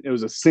and in. It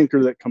was a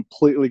sinker that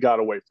completely got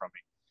away from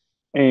me.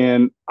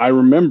 And I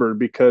remembered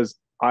because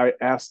I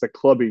asked the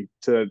clubby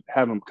to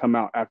have him come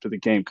out after the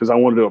game because I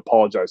wanted to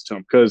apologize to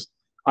him, because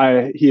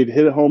he had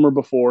hit a homer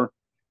before,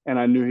 and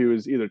I knew he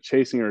was either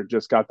chasing or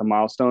just got the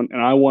milestone. And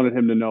I wanted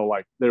him to know,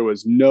 like, there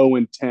was no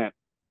intent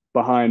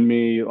behind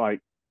me, like,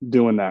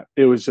 doing that.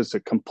 It was just a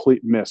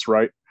complete miss,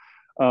 right?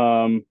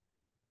 But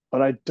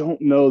I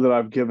don't know that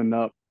I've given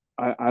up.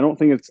 I don't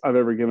think I've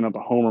ever given up a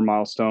homer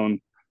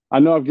milestone. I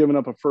know I've given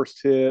up a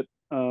first hit.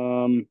 I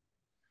don't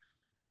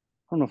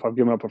know if I've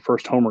given up a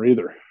first homer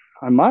either.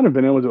 I might have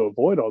been able to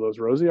avoid all those,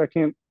 Rosie. I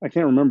can't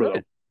remember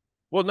though.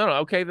 Well, no.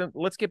 Okay, then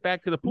let's get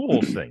back to the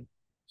Pujols thing.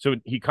 So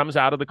he comes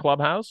out of the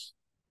clubhouse.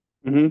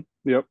 Mm-hmm.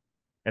 Yep.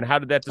 And how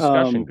did that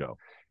discussion go?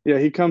 Yeah,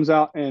 he comes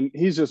out, and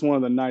he's just one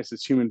of the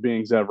nicest human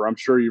beings ever. I'm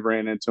sure you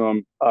ran into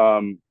him.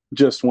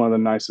 Just one of the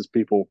nicest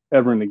people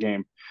ever in the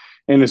game.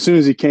 And as soon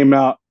as he came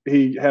out,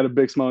 he had a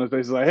big smile on his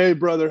face. He's like, "Hey,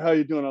 brother, how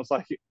you doing?" I was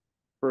like,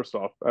 first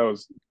off,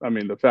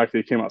 the fact that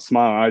he came out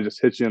smiling, I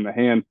just hit you in the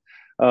hand.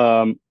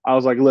 I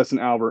was like, "Listen,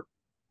 Albert,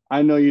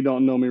 I know you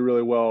don't know me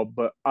really well,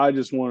 but I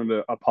just wanted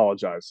to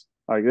apologize.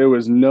 Like, there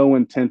was no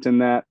intent in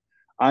that.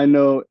 I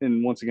know."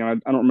 And once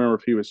again, I don't remember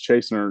if he was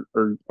chasing or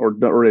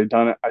already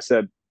done it. I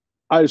said,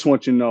 "I just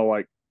want you to know,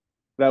 like,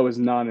 that was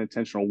not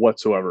intentional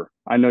whatsoever.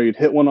 I know you'd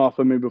hit one off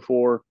of me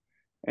before,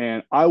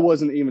 and I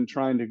wasn't even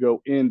trying to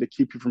go in to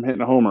keep you from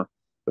hitting a homer.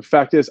 The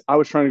fact is, I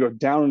was trying to go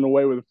down and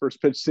away with the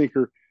first pitch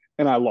sinker,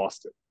 and I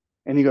lost it."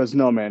 And he goes,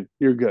 "No, man,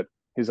 you're good."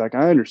 He's like,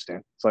 "I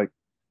understand." It's like,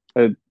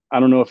 I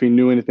don't know if he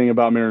knew anything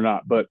about me or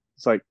not, but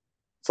it's like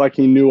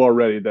he knew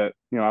already that,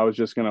 I was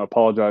just going to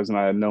apologize and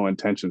I had no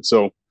intention.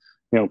 So,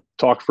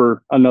 talked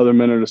for another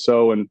minute or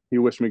so, and he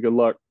wished me good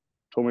luck,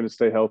 told me to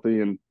stay healthy,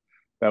 and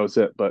that was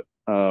it. But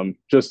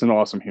just an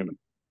awesome human.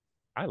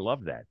 I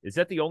love that. Is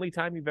that the only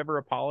time you've ever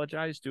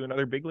apologized to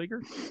another big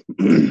leaguer?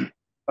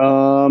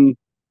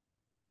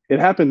 It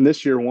happened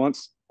this year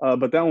once,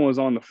 but that one was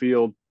on the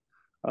field.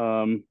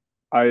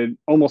 I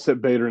almost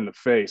hit Bader in the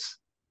face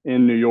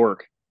in New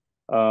York.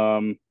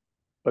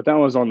 But that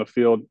was on the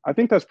field. I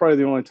think that's probably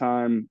the only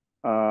time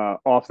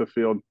off the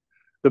field.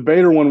 The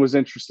Bader one was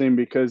interesting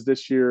because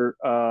this year,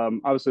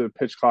 obviously the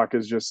pitch clock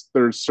is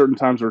there's certain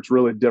times where it's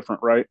really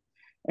different, right?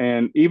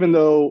 And even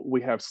though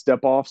we have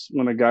step-offs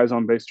when a guy's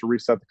on base to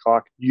reset the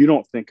clock, you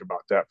don't think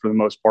about that for the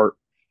most part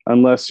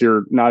unless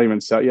you're not even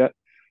set yet.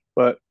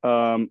 But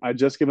I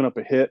just given up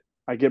a hit.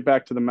 I get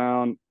back to the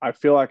mound. I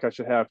feel like I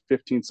should have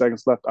 15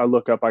 seconds left. I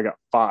look up, I got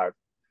 5.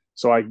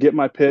 So I get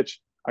my pitch.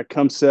 I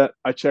come set,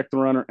 I check the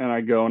runner, and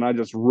I go, and I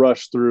just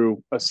rush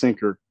through a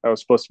sinker that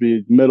was supposed to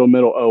be middle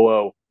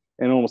 0-0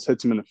 and almost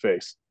hits him in the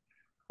face.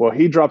 Well,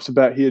 he drops the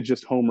bat. He had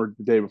just homered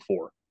the day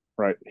before,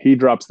 right? He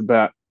drops the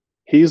bat.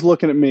 He's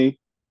looking at me.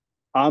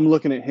 I'm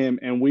looking at him,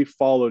 and we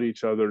followed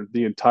each other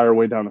the entire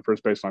way down the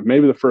first baseline.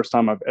 Maybe the first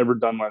time I've ever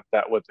done like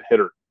that with the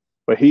hitter,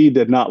 but he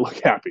did not look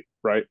happy,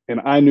 right?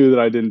 And I knew that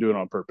I didn't do it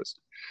on purpose.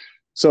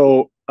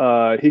 So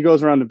he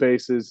goes around the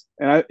bases,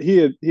 and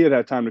he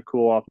had time to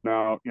cool off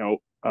now,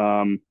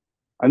 I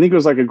think it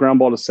was like a ground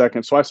ball to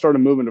second. So I started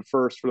moving to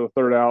first for the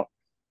third out.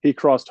 He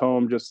crossed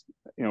home, just,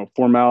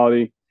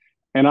 formality.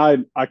 And I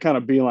kind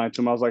of beeline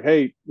to him. I was like,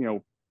 "Hey,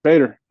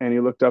 Bader." And he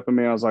looked up at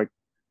me. I was like,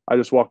 I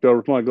just walked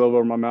over, put my glove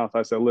over my mouth.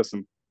 I said,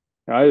 "Listen,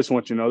 I just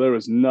want you to know there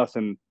was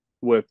nothing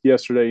with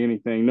yesterday,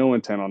 anything, no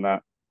intent on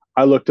that."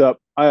 I looked up.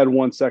 I had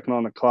 1 second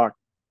on the clock.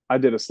 I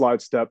did a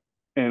slide step,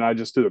 and I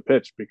just threw the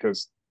pitch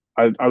because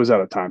I was out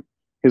of time.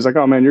 He's like,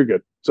 "Oh, man, you're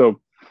good." So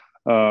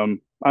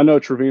I know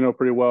Trevino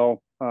pretty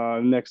well.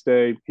 Next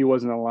day, he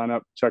wasn't in the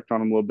lineup. Checked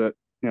on him a little bit.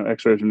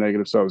 X-rays were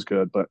negative, so I was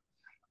good. But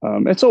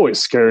It's always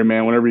scary,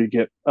 man, whenever you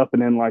get up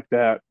and in like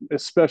that,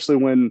 especially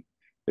when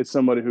it's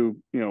somebody who,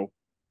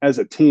 as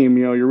a team,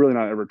 you're really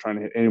not ever trying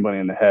to hit anybody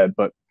in the head.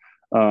 But,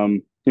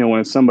 when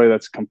it's somebody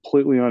that's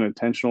completely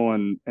unintentional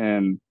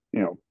and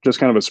just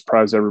kind of a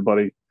surprise to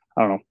everybody,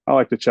 I don't know. I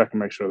like to check and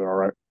make sure they're all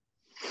right.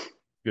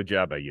 Good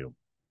job by you.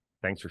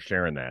 Thanks for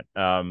sharing that.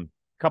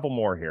 Couple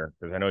more here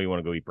because I know you want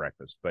to go eat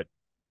breakfast, but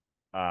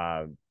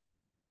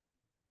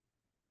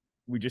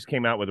we just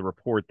came out with a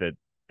report that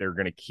they're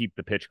going to keep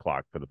the pitch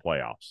clock for the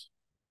playoffs.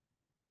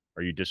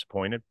 Are you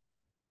disappointed?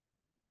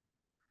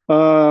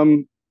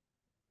 Had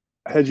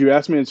you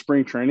asked me in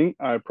spring training,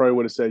 I probably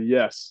would have said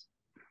yes,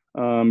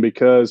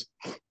 because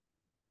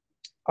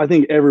I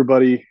think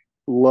everybody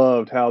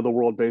loved how the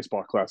World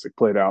Baseball Classic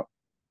played out.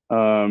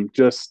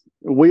 Just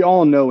we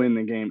all know in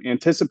the game,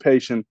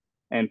 anticipation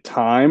and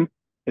time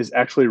is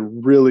actually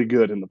really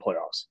good in the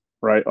playoffs,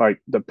 right?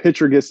 Like the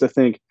pitcher gets to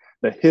think,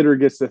 the hitter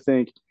gets to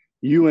think.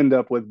 You end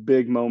up with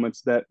big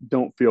moments that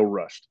don't feel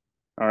rushed.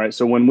 All right.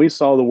 So when we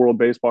saw the World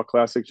Baseball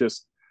Classic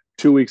just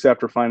 2 weeks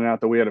after finding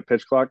out that we had a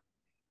pitch clock,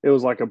 it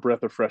was like a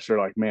breath of fresh air.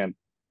 Like, man,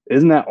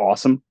 isn't that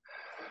awesome?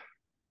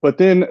 But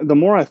then the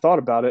more I thought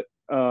about it,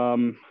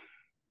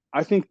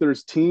 I think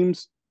there's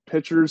teams,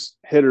 pitchers,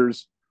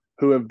 hitters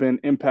who have been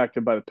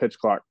impacted by the pitch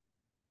clock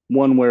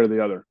one way or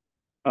the other,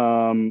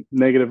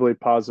 negatively,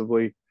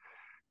 positively.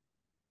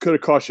 Could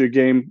have cost you a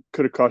game,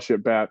 could have cost you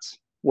at bats,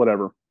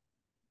 whatever.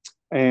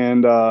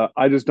 And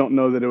I just don't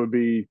know that it would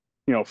be,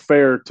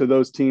 fair to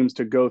those teams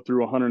to go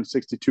through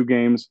 162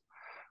 games,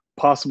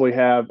 possibly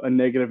have a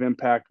negative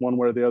impact one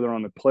way or the other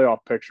on the playoff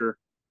picture.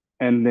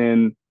 And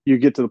then you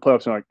get to the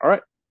playoffs and you're like, all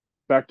right,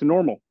 back to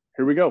normal.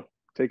 Here we go.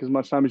 Take as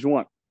much time as you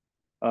want.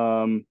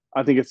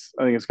 I think it's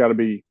got to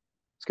be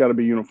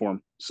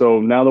uniform. So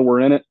now that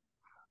we're in it,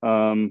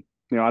 I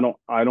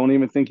don't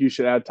even think you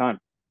should add time.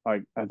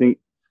 Like I think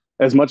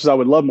as much as I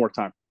would love more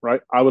time,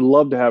 right? I would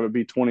love to have it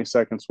be 20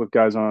 seconds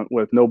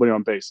with nobody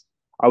on base.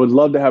 I would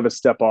love to have a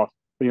step off,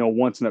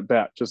 once in at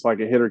bat, just like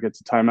a hitter gets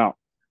a timeout.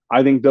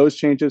 I think those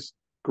changes,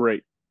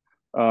 great.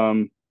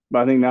 But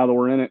I think now that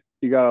we're in it,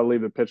 you got to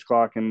leave the pitch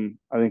clock. And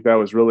I think that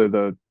was really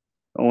the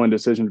only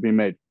decision to be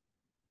made.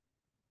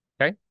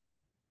 Okay.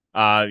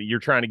 You're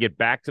trying to get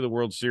back to the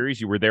World Series.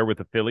 You were there with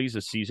the Phillies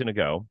a season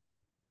ago.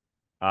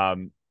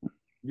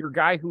 You're a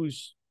guy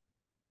who's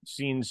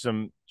seen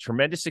some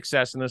tremendous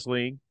success in this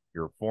league.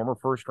 You're a former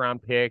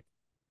first-round pick.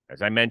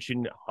 As I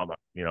mentioned,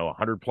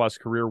 100-plus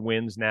career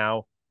wins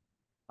now.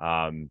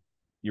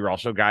 You're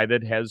also a guy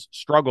that has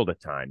struggled at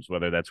times,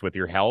 whether that's with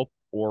your health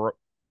or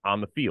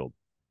on the field.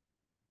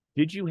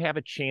 Did you have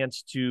a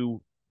chance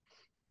to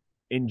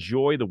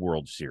enjoy the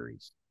World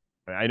Series?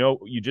 I know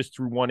you just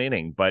threw one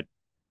inning, but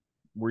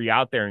were you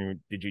out there and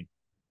did you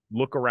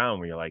look around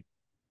where you're like,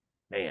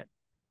 man,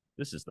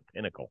 this is the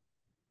pinnacle?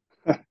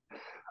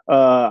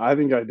 I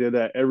think I did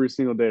that every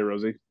single day,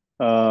 Rosie.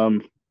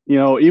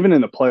 Even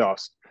in the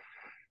playoffs,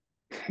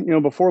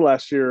 before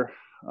last year,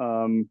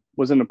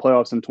 was in the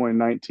playoffs in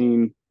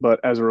 2019, but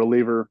as a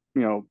reliever,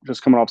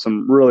 just coming off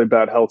some really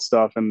bad health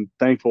stuff and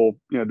thankful,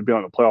 to be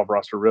on the playoff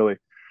roster really.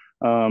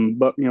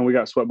 But we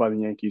got swept by the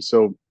Yankees,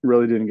 so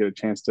really didn't get a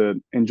chance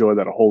to enjoy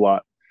that a whole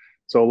lot.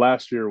 So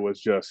last year was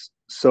just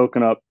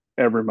soaking up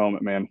every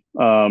moment, man.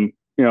 When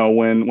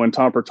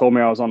Tomper told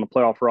me I was on the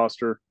playoff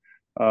roster,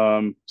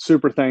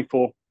 super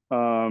thankful.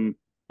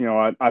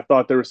 I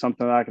thought there was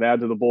something that I could add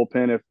to the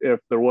bullpen if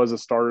there was a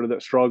starter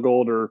that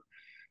struggled or,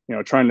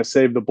 trying to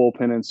save the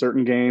bullpen in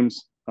certain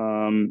games,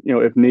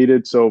 if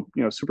needed. So,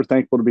 super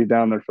thankful to be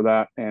down there for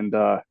that. And,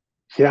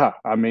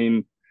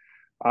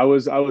 I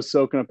was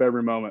soaking up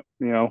every moment,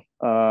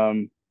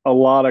 a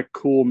lot of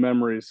cool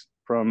memories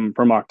from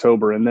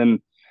October. And then,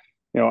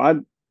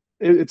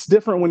 it's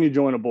different when you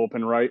join a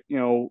bullpen, right?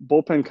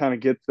 Bullpen kind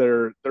of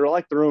they're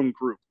like their own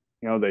group.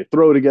 They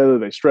throw together,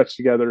 they stretch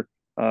together,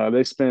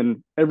 they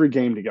spend every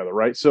game together,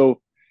 right?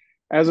 So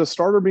as a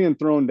starter being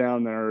thrown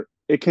down there,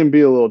 it can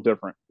be a little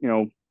different.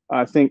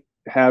 I think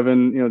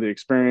having, the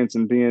experience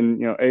and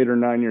being, 8 or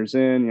 9 years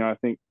in, I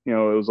think, it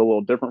was a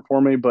little different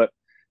for me. But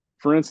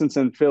for instance,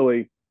 in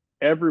Philly,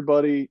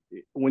 everybody,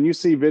 when you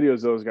see videos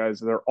of those guys,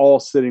 they're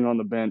all sitting on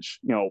the bench,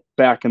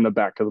 back in the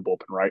back of the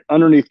bullpen, right?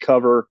 Underneath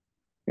cover,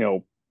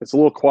 it's a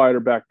little quieter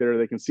back there.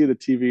 They can see the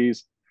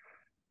TVs.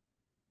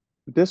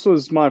 This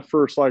was my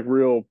first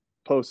real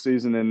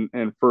postseason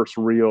and first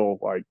real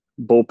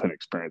bullpen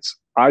experience.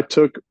 I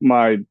took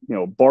my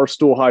bar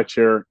stool high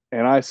chair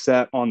and I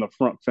sat on the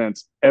front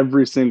fence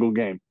every single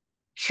game.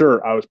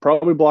 Sure, I was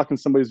probably blocking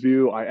somebody's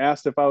view. I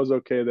asked if I was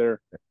okay there,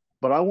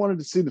 but I wanted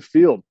to see the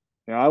field.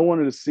 I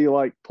wanted to see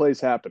plays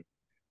happen.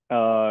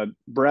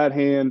 Brad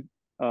Hand,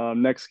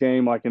 next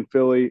game, in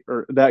Philly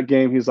or that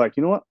game, he's like,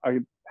 you know what? I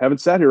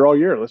haven't sat here all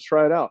year. Let's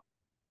try it out.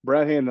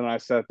 Brad Hand and I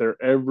sat there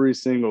every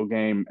single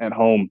game at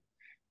home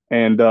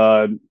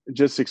and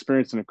just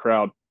experiencing a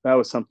crowd. That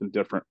was something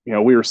different.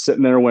 We were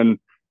sitting there when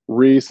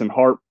Reese and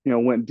Hart,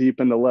 went deep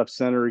into left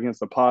center against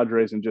the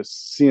Padres and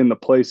just seeing the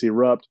place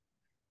erupt.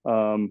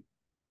 Running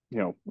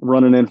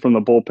in from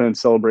the bullpen,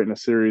 celebrating a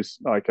series,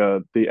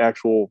 the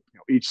actual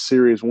each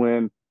series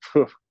win.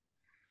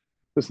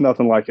 It's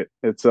nothing like it.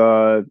 It's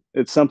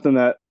something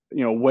that,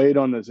 weighed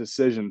on the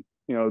decision,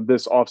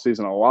 this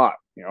offseason a lot.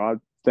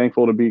 I'm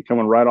thankful to be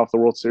coming right off the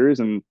World Series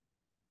and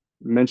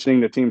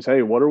mentioning to teams,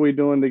 hey, what are we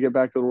doing to get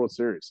back to the World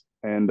Series?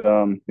 And,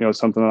 it's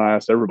something that I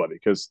asked everybody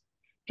because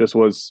just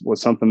was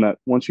something that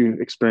once you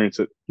experience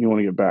it, you want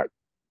to get back.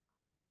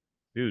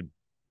 Dude,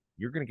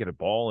 you're going to get a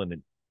ball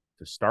in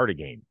to start a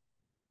game.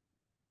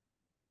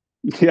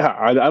 Yeah,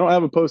 I don't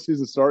have a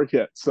postseason start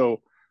yet.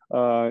 So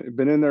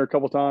been in there a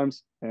couple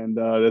times, and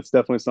that's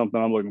definitely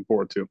something I'm looking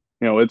forward to.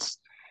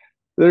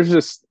 There's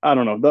just, I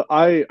don't know.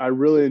 I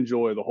really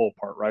enjoy the whole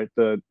part, right?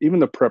 Even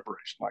the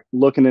preparation, like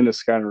looking into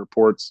scouting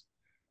reports,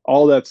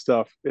 all that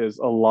stuff is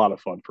a lot of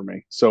fun for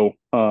me. So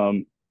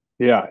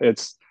yeah,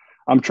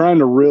 I'm trying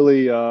to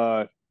really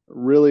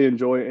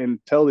enjoy and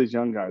tell these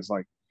young guys,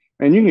 like,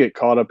 man, you can get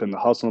caught up in the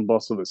hustle and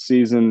bustle of the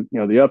season,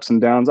 the ups and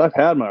downs. I've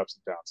had my ups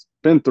and downs,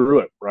 been through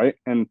it, right?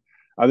 And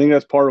I think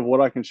that's part of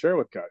what I can share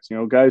with guys,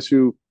 guys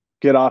who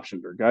get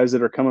optioned or guys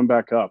that are coming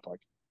back up, like,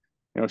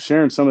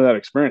 sharing some of that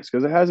experience,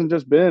 because it hasn't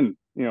just been,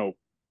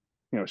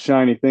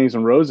 shiny things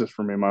and roses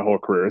for me my whole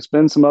career. It's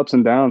been some ups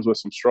and downs with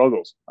some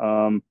struggles.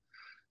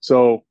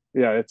 So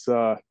yeah,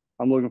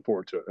 I'm looking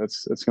forward to it.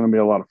 It's going to be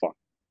a lot of fun.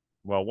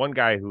 Well, one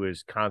guy who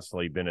has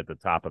constantly been at the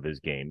top of his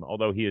game,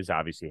 although he has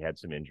obviously had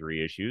some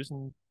injury issues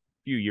and a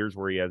few years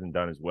where he hasn't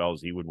done as well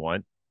as he would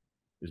want,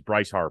 is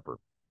Bryce Harper.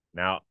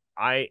 Now,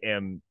 I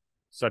am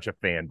such a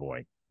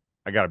fanboy.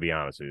 I got to be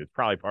honest with you. It's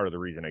probably part of the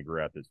reason I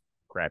grew out this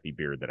crappy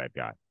beard that I've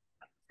got.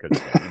 Because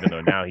even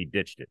though now he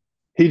ditched it.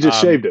 He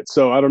just shaved it,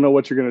 so I don't know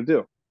what you're going to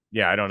do.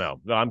 Yeah, I don't know.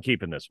 No, I'm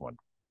keeping this one,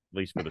 at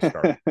least for the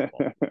start.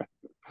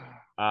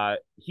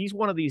 He's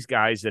one of these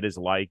guys that is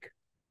like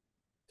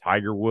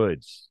Tiger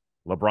Woods,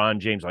 LeBron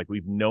James. Like,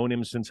 we've known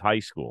him since high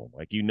school.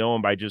 Like, you know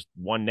him by just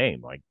one name,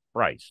 like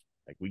Bryce.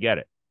 Like, we get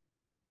it.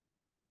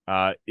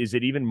 Is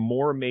it even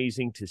more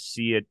amazing to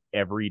see it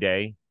every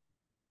day?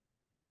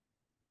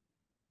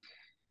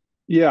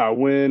 Yeah,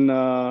 when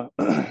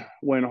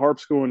when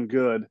Harp's going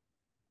good,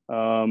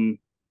 I'm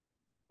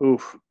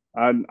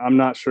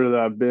not sure that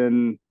I've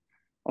been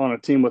on a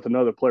team with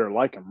another player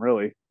like him,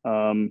 really.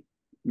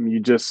 You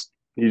just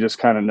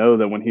kind of know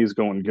that when he's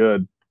going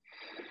good,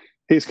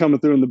 he's coming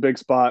through in the big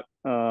spot.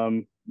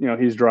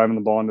 He's driving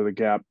the ball into the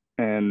gap,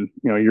 and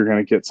you're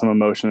going to get some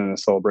emotion and a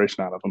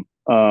celebration out of him.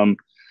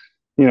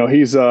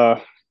 He's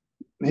a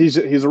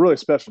really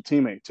special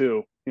teammate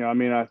too.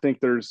 I think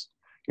there's,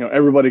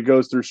 everybody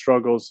goes through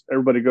struggles.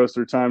 Everybody goes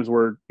through times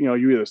where, you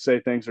either say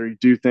things or you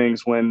do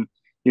things when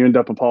you end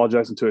up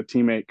apologizing to a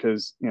teammate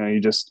because,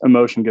 you just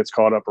emotion gets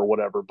caught up or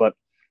whatever. But,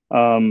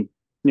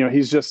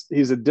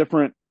 he's a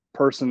different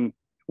person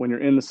when you're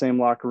in the same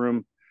locker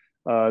room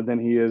than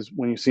he is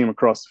when you see him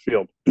across the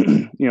field.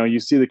 You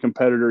see the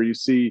competitor, you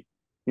see,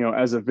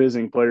 as a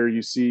visiting player,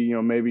 you see,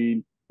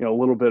 maybe, a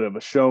little bit of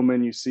a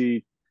showman, you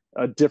see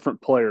a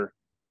different player.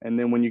 And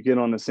then when you get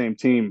on the same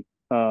team,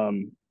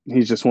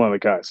 he's just one of the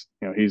guys.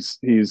 He's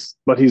a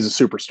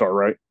superstar,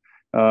 right?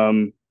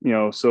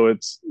 So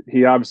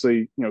he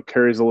obviously,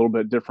 carries a little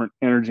bit different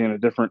energy and a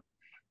different,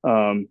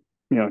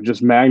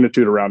 just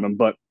magnitude around him.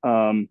 But,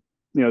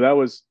 that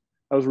was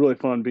really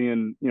fun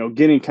being,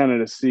 getting kind of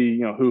to see,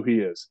 who he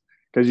is,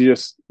 because you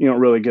don't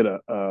really get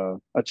a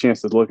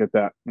chance to look at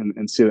that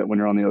and see that when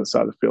you're on the other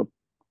side of the field.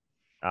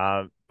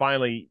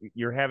 Finally,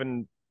 you're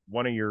having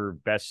one of your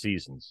best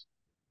seasons.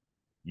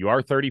 You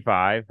are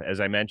 35. As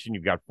I mentioned,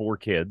 you've got 4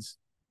 kids.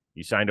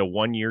 You signed a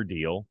 1-year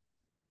deal.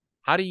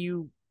 How do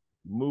you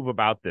move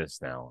about this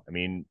now? I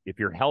mean, if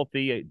you're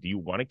healthy, do you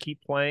want to keep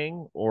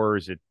playing, or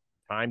is it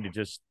time to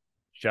just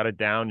shut it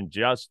down and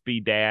just be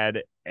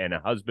dad and a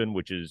husband,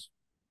 which is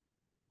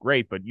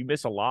great, but you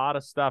miss a lot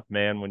of stuff,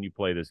 man, when you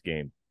play this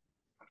game?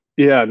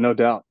 Yeah, no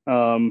doubt.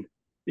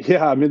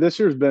 Yeah, this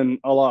year's been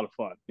a lot of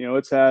fun.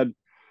 It's had,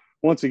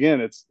 once again,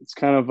 it's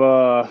kind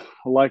of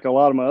like a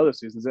lot of my other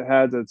seasons. It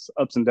had its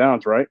ups and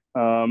downs, right?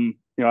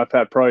 I've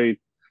had probably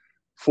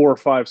 4 or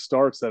 5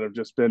 starts that have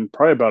just been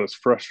probably about as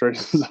frustrating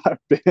as I've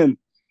been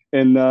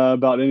in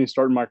about any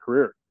start in my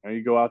career.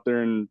 You go out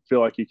there and feel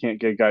like you can't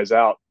get guys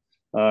out.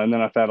 And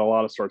then I've had a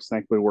lot of starts,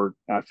 thankfully, where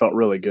I felt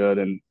really good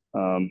and,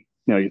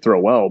 you throw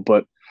well.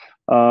 But,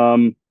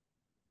 those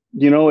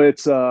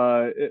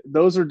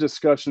are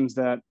discussions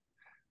that,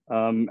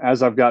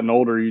 as I've gotten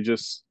older,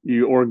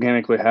 you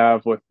organically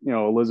have with,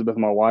 Elizabeth,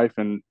 my wife,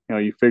 and,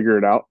 you figure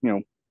it out,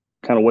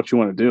 kind of what you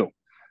want to do.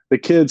 The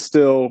kids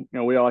still,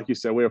 like you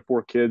said, we have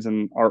 4 kids,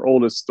 and our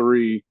oldest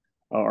 3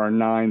 are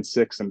 9,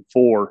 6, and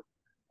 4.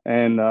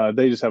 And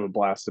they just have a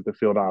blast at the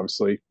field,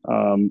 obviously.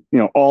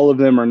 All of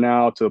them are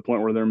now to the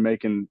point where they're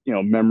making,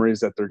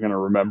 memories that they're going to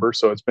remember.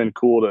 So it's been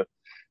cool to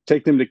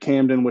take them to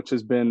Camden, which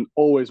has been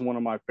always one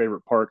of my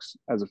favorite parks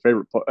as a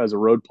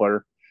road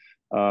player.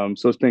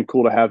 So it's been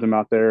cool to have them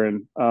out there.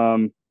 And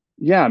I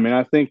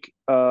think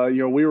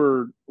we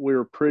were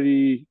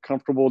pretty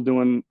comfortable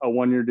doing a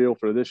 1-year deal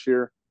for this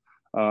year.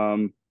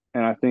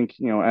 And I think,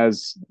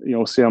 as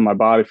see how my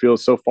body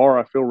feels so far,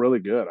 I feel really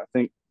good. I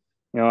think,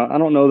 I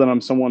don't know that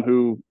I'm someone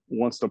who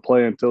wants to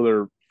play until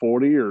they're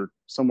 40 or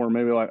somewhere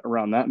maybe like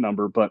around that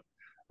number, but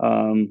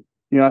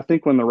I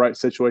think when the right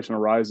situation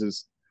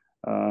arises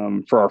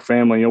for our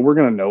family, we're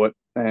going to know it.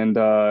 And,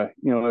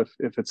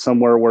 if it's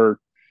somewhere where,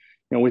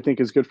 we think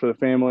is good for the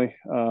family,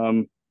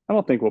 I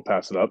don't think we'll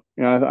pass it up.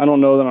 I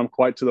don't know that I'm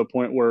quite to the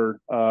point where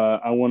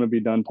I want to be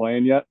done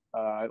playing yet.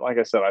 Like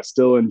I said, I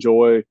still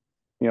enjoy,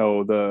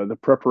 the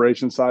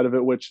preparation side of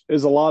it, which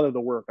is a lot of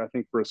the work, I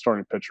think, for a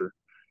starting pitcher.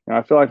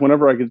 I feel like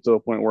whenever I get to the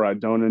point where I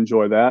don't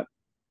enjoy that,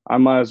 I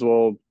might as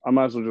well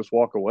just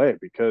walk away,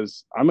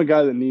 because I'm a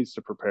guy that needs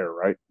to prepare,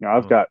 right?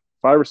 I've got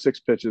 5 or 6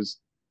 pitches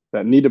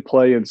that need to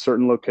play in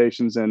certain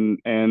locations, and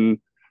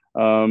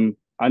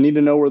I need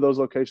to know where those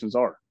locations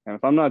are. And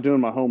if I'm not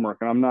doing my homework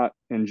and I'm not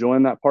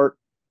enjoying that part,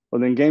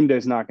 well, then game day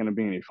is not going to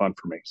be any fun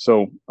for me.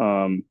 So,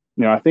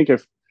 I think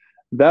if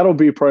that'll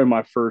be probably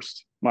my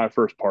first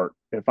part.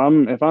 If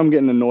I'm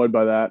getting annoyed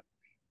by that,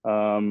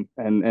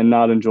 and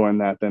not enjoying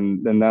that,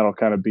 then that'll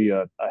kind of be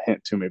a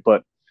hint to me.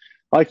 But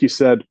like you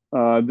said,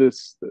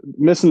 this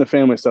missing the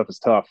family stuff is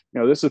tough.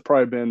 This has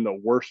probably been the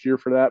worst year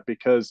for that,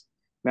 because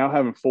now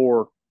having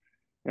 4,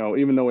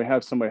 even though we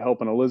have somebody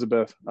helping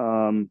Elizabeth,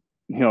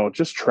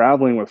 just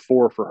traveling with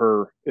 4 for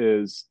her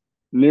is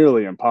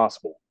nearly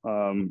impossible.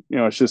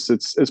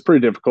 It's pretty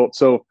difficult.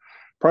 So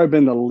probably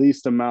been the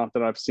least amount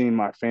that I've seen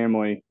my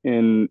family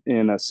in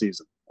a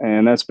season,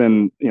 and that's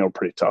been,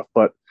 pretty tough.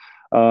 But,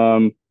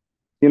 I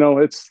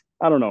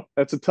don't know.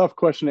 That's a tough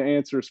question to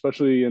answer,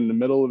 especially in the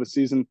middle of a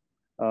season.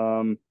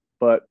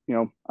 But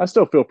I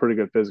still feel pretty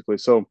good physically.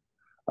 So,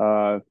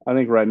 I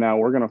think right now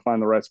we're going to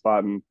find the right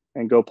spot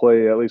and go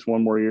play at least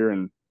one more year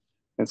and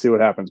see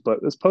what happens.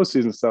 But this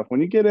postseason stuff,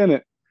 when you get in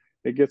it,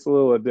 it gets a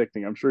little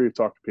addicting. I'm sure you've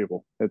talked to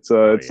people. It's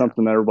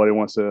something that everybody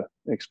wants to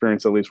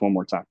experience at least one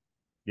more time.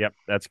 Yep.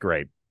 That's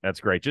great. That's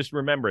great. Just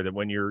remember that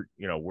when you're,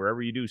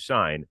 wherever you do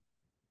sign,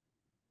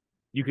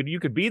 you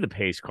could be the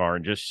pace car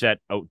and just set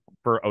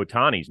for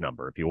Ohtani's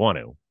number if you want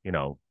to.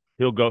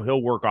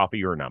 He'll work off of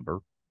your number,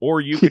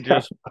 or you could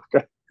just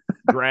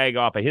drag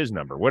off of his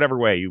number, whatever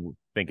way you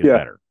think is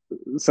better.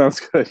 Sounds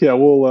good. Yeah,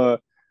 we'll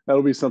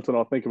that'll be something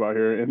I'll think about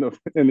here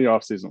in the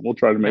off season. We'll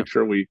try to make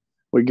sure we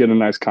get a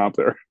nice comp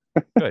there.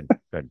 Good.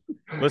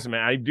 Listen,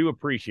 man, I do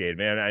appreciate it,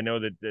 man. I know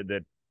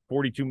that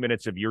 42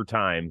 minutes of your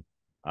time,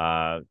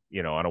 on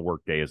a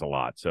work day is a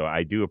lot. So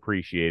I do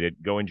appreciate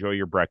it. Go enjoy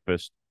your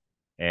breakfast,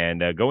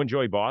 and go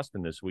enjoy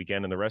Boston this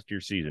weekend and the rest of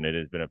your season. It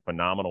has been a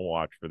phenomenal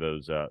watch for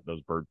those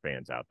Bird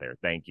fans out there.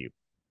 Thank you.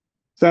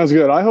 Sounds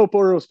good. I hope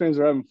Orioles fans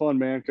are having fun,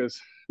 man, because,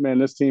 man,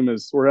 this team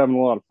we're having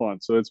a lot of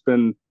fun. So it's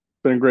been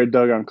a great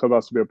dugout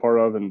clubhouse to be a part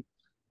of, and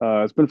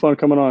it's been fun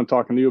coming on and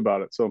talking to you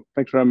about it. So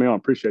thanks for having me on.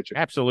 Appreciate you.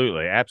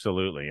 Absolutely.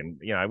 And,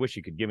 I wish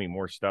you could give me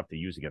more stuff to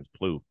use against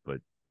Plouffe, but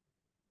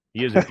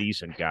he is a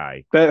decent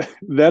guy.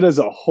 That is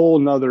a whole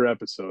nother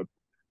episode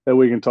that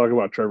we can talk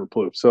about Trevor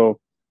Plouffe. So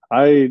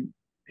I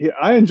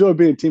enjoy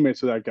being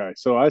teammates with that guy.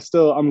 So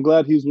I'm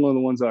glad he's one of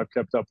the ones that I've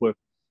kept up with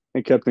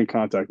and kept in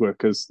contact with,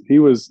 because he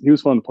was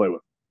fun to play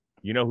with.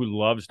 You know who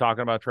loves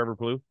talking about Trevor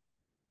Plouffe?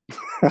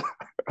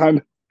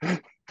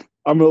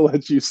 I'm going to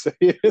let you say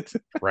it.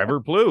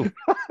 Trevor Plouffe.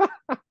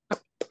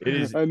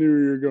 I knew where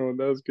you were going.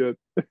 That was good.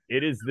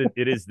 It is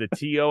the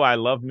T.O. I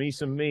love me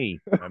some me.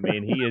 I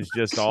mean, he is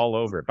just all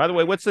over it. By the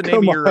way, what's the name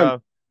of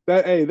your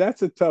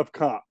that's a tough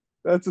comp.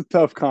 That's a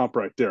tough comp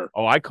right there.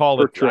 Oh, I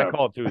call it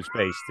to his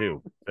face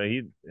too. So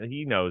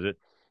he knows it.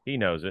 He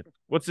knows it.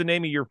 What's the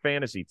name of your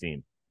fantasy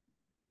team?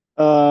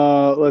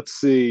 Let's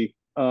see.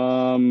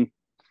 We're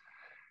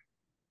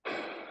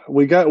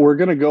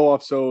gonna go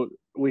off. So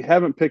we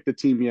haven't picked the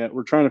team yet.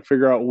 We're trying to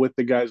figure out with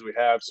the guys we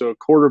have. So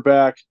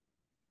quarterback.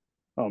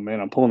 Oh man,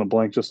 I'm pulling a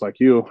blank just like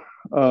you.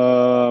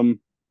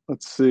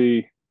 Let's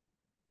see.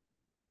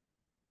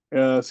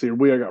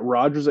 We got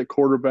Rodgers at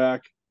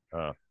quarterback.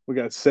 We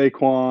got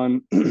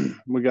Saquon.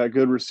 We got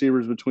good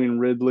receivers between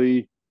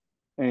Ridley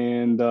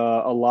and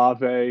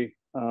Olave.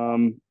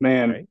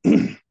 Man,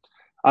 okay.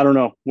 I don't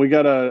know. I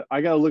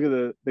gotta look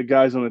at the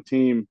guys on the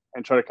team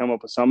and try to come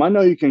up with some. I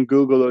know you can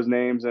Google those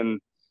names and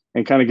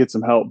kind of get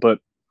some help, but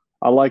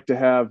I like to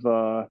have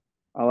a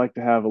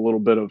little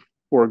bit of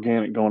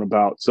organic going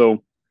about.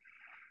 So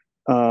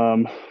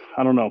I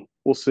don't know.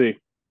 We'll see. Okay.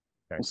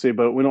 We'll see,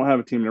 but we don't have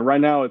a team there.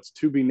 Right now it's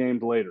to be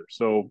named later.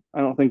 So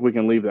I don't think we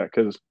can leave that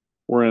because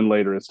we're in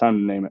later. It's time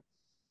to name it.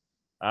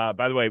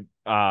 By the way,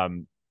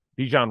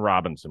 Bijan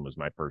Robinson was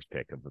my first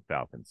pick of the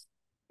Falcons.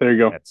 There you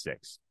go. At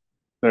 6.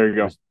 There you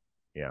go.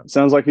 Yeah.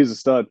 Sounds like he's a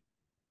stud.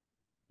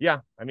 Yeah.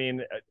 I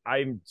mean,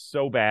 I'm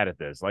so bad at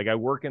this. Like, I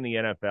work in the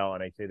NFL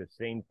and I say the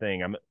same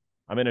thing. I'm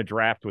in a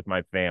draft with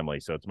my family.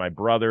 So it's my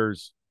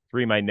brothers,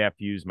 3 of my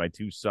nephews, my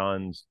 2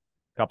 sons,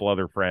 a couple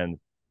other friends,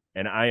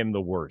 and I am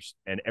the worst.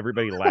 And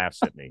everybody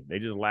laughs at me. They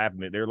just laugh at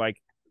me. They're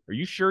like, "Are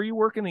you sure you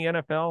work in the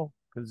NFL?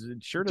 Because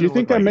it sure doesn't." Do you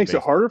think that makes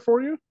it harder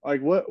for you?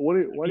 Like, what do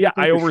you think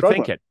I overthink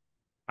struggling? it.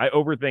 I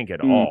overthink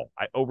it all.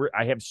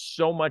 I have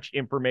so much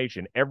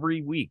information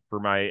every week for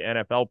my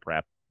NFL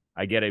prep.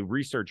 I get a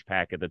research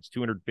packet that's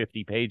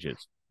 250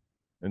 pages.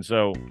 And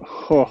so,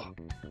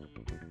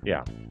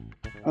 yeah.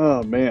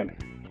 Oh, man.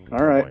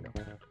 All right.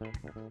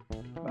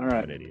 All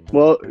right. I'm an idiot.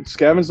 Well,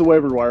 scavenge the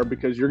waiver wire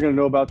because you're going to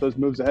know about those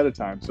moves ahead of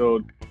time.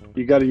 So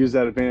you got to use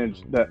that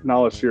advantage, that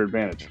knowledge to your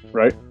advantage,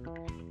 right?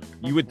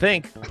 You would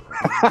think.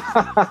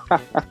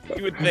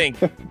 You would think.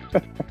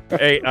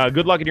 Hey,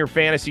 good luck in your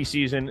fantasy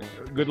season.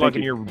 Good luck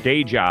in your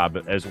day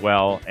job as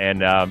well.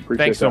 And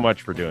thanks so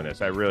much for doing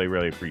this. I really,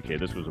 really appreciate it.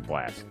 This was a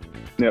blast.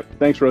 Yep.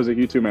 Thanks, Rosie.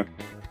 You too, man.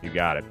 You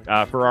got it.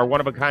 For our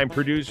one-of-a-kind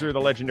producer,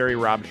 the legendary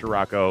Rob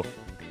Scirocco,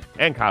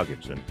 and Kyle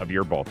Gibson of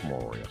your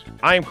Baltimore Orioles.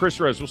 I am Chris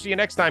Rose. We'll see you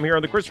next time here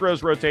on the Chris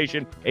Rose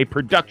Rotation, a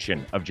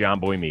production of John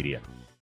Boy Media.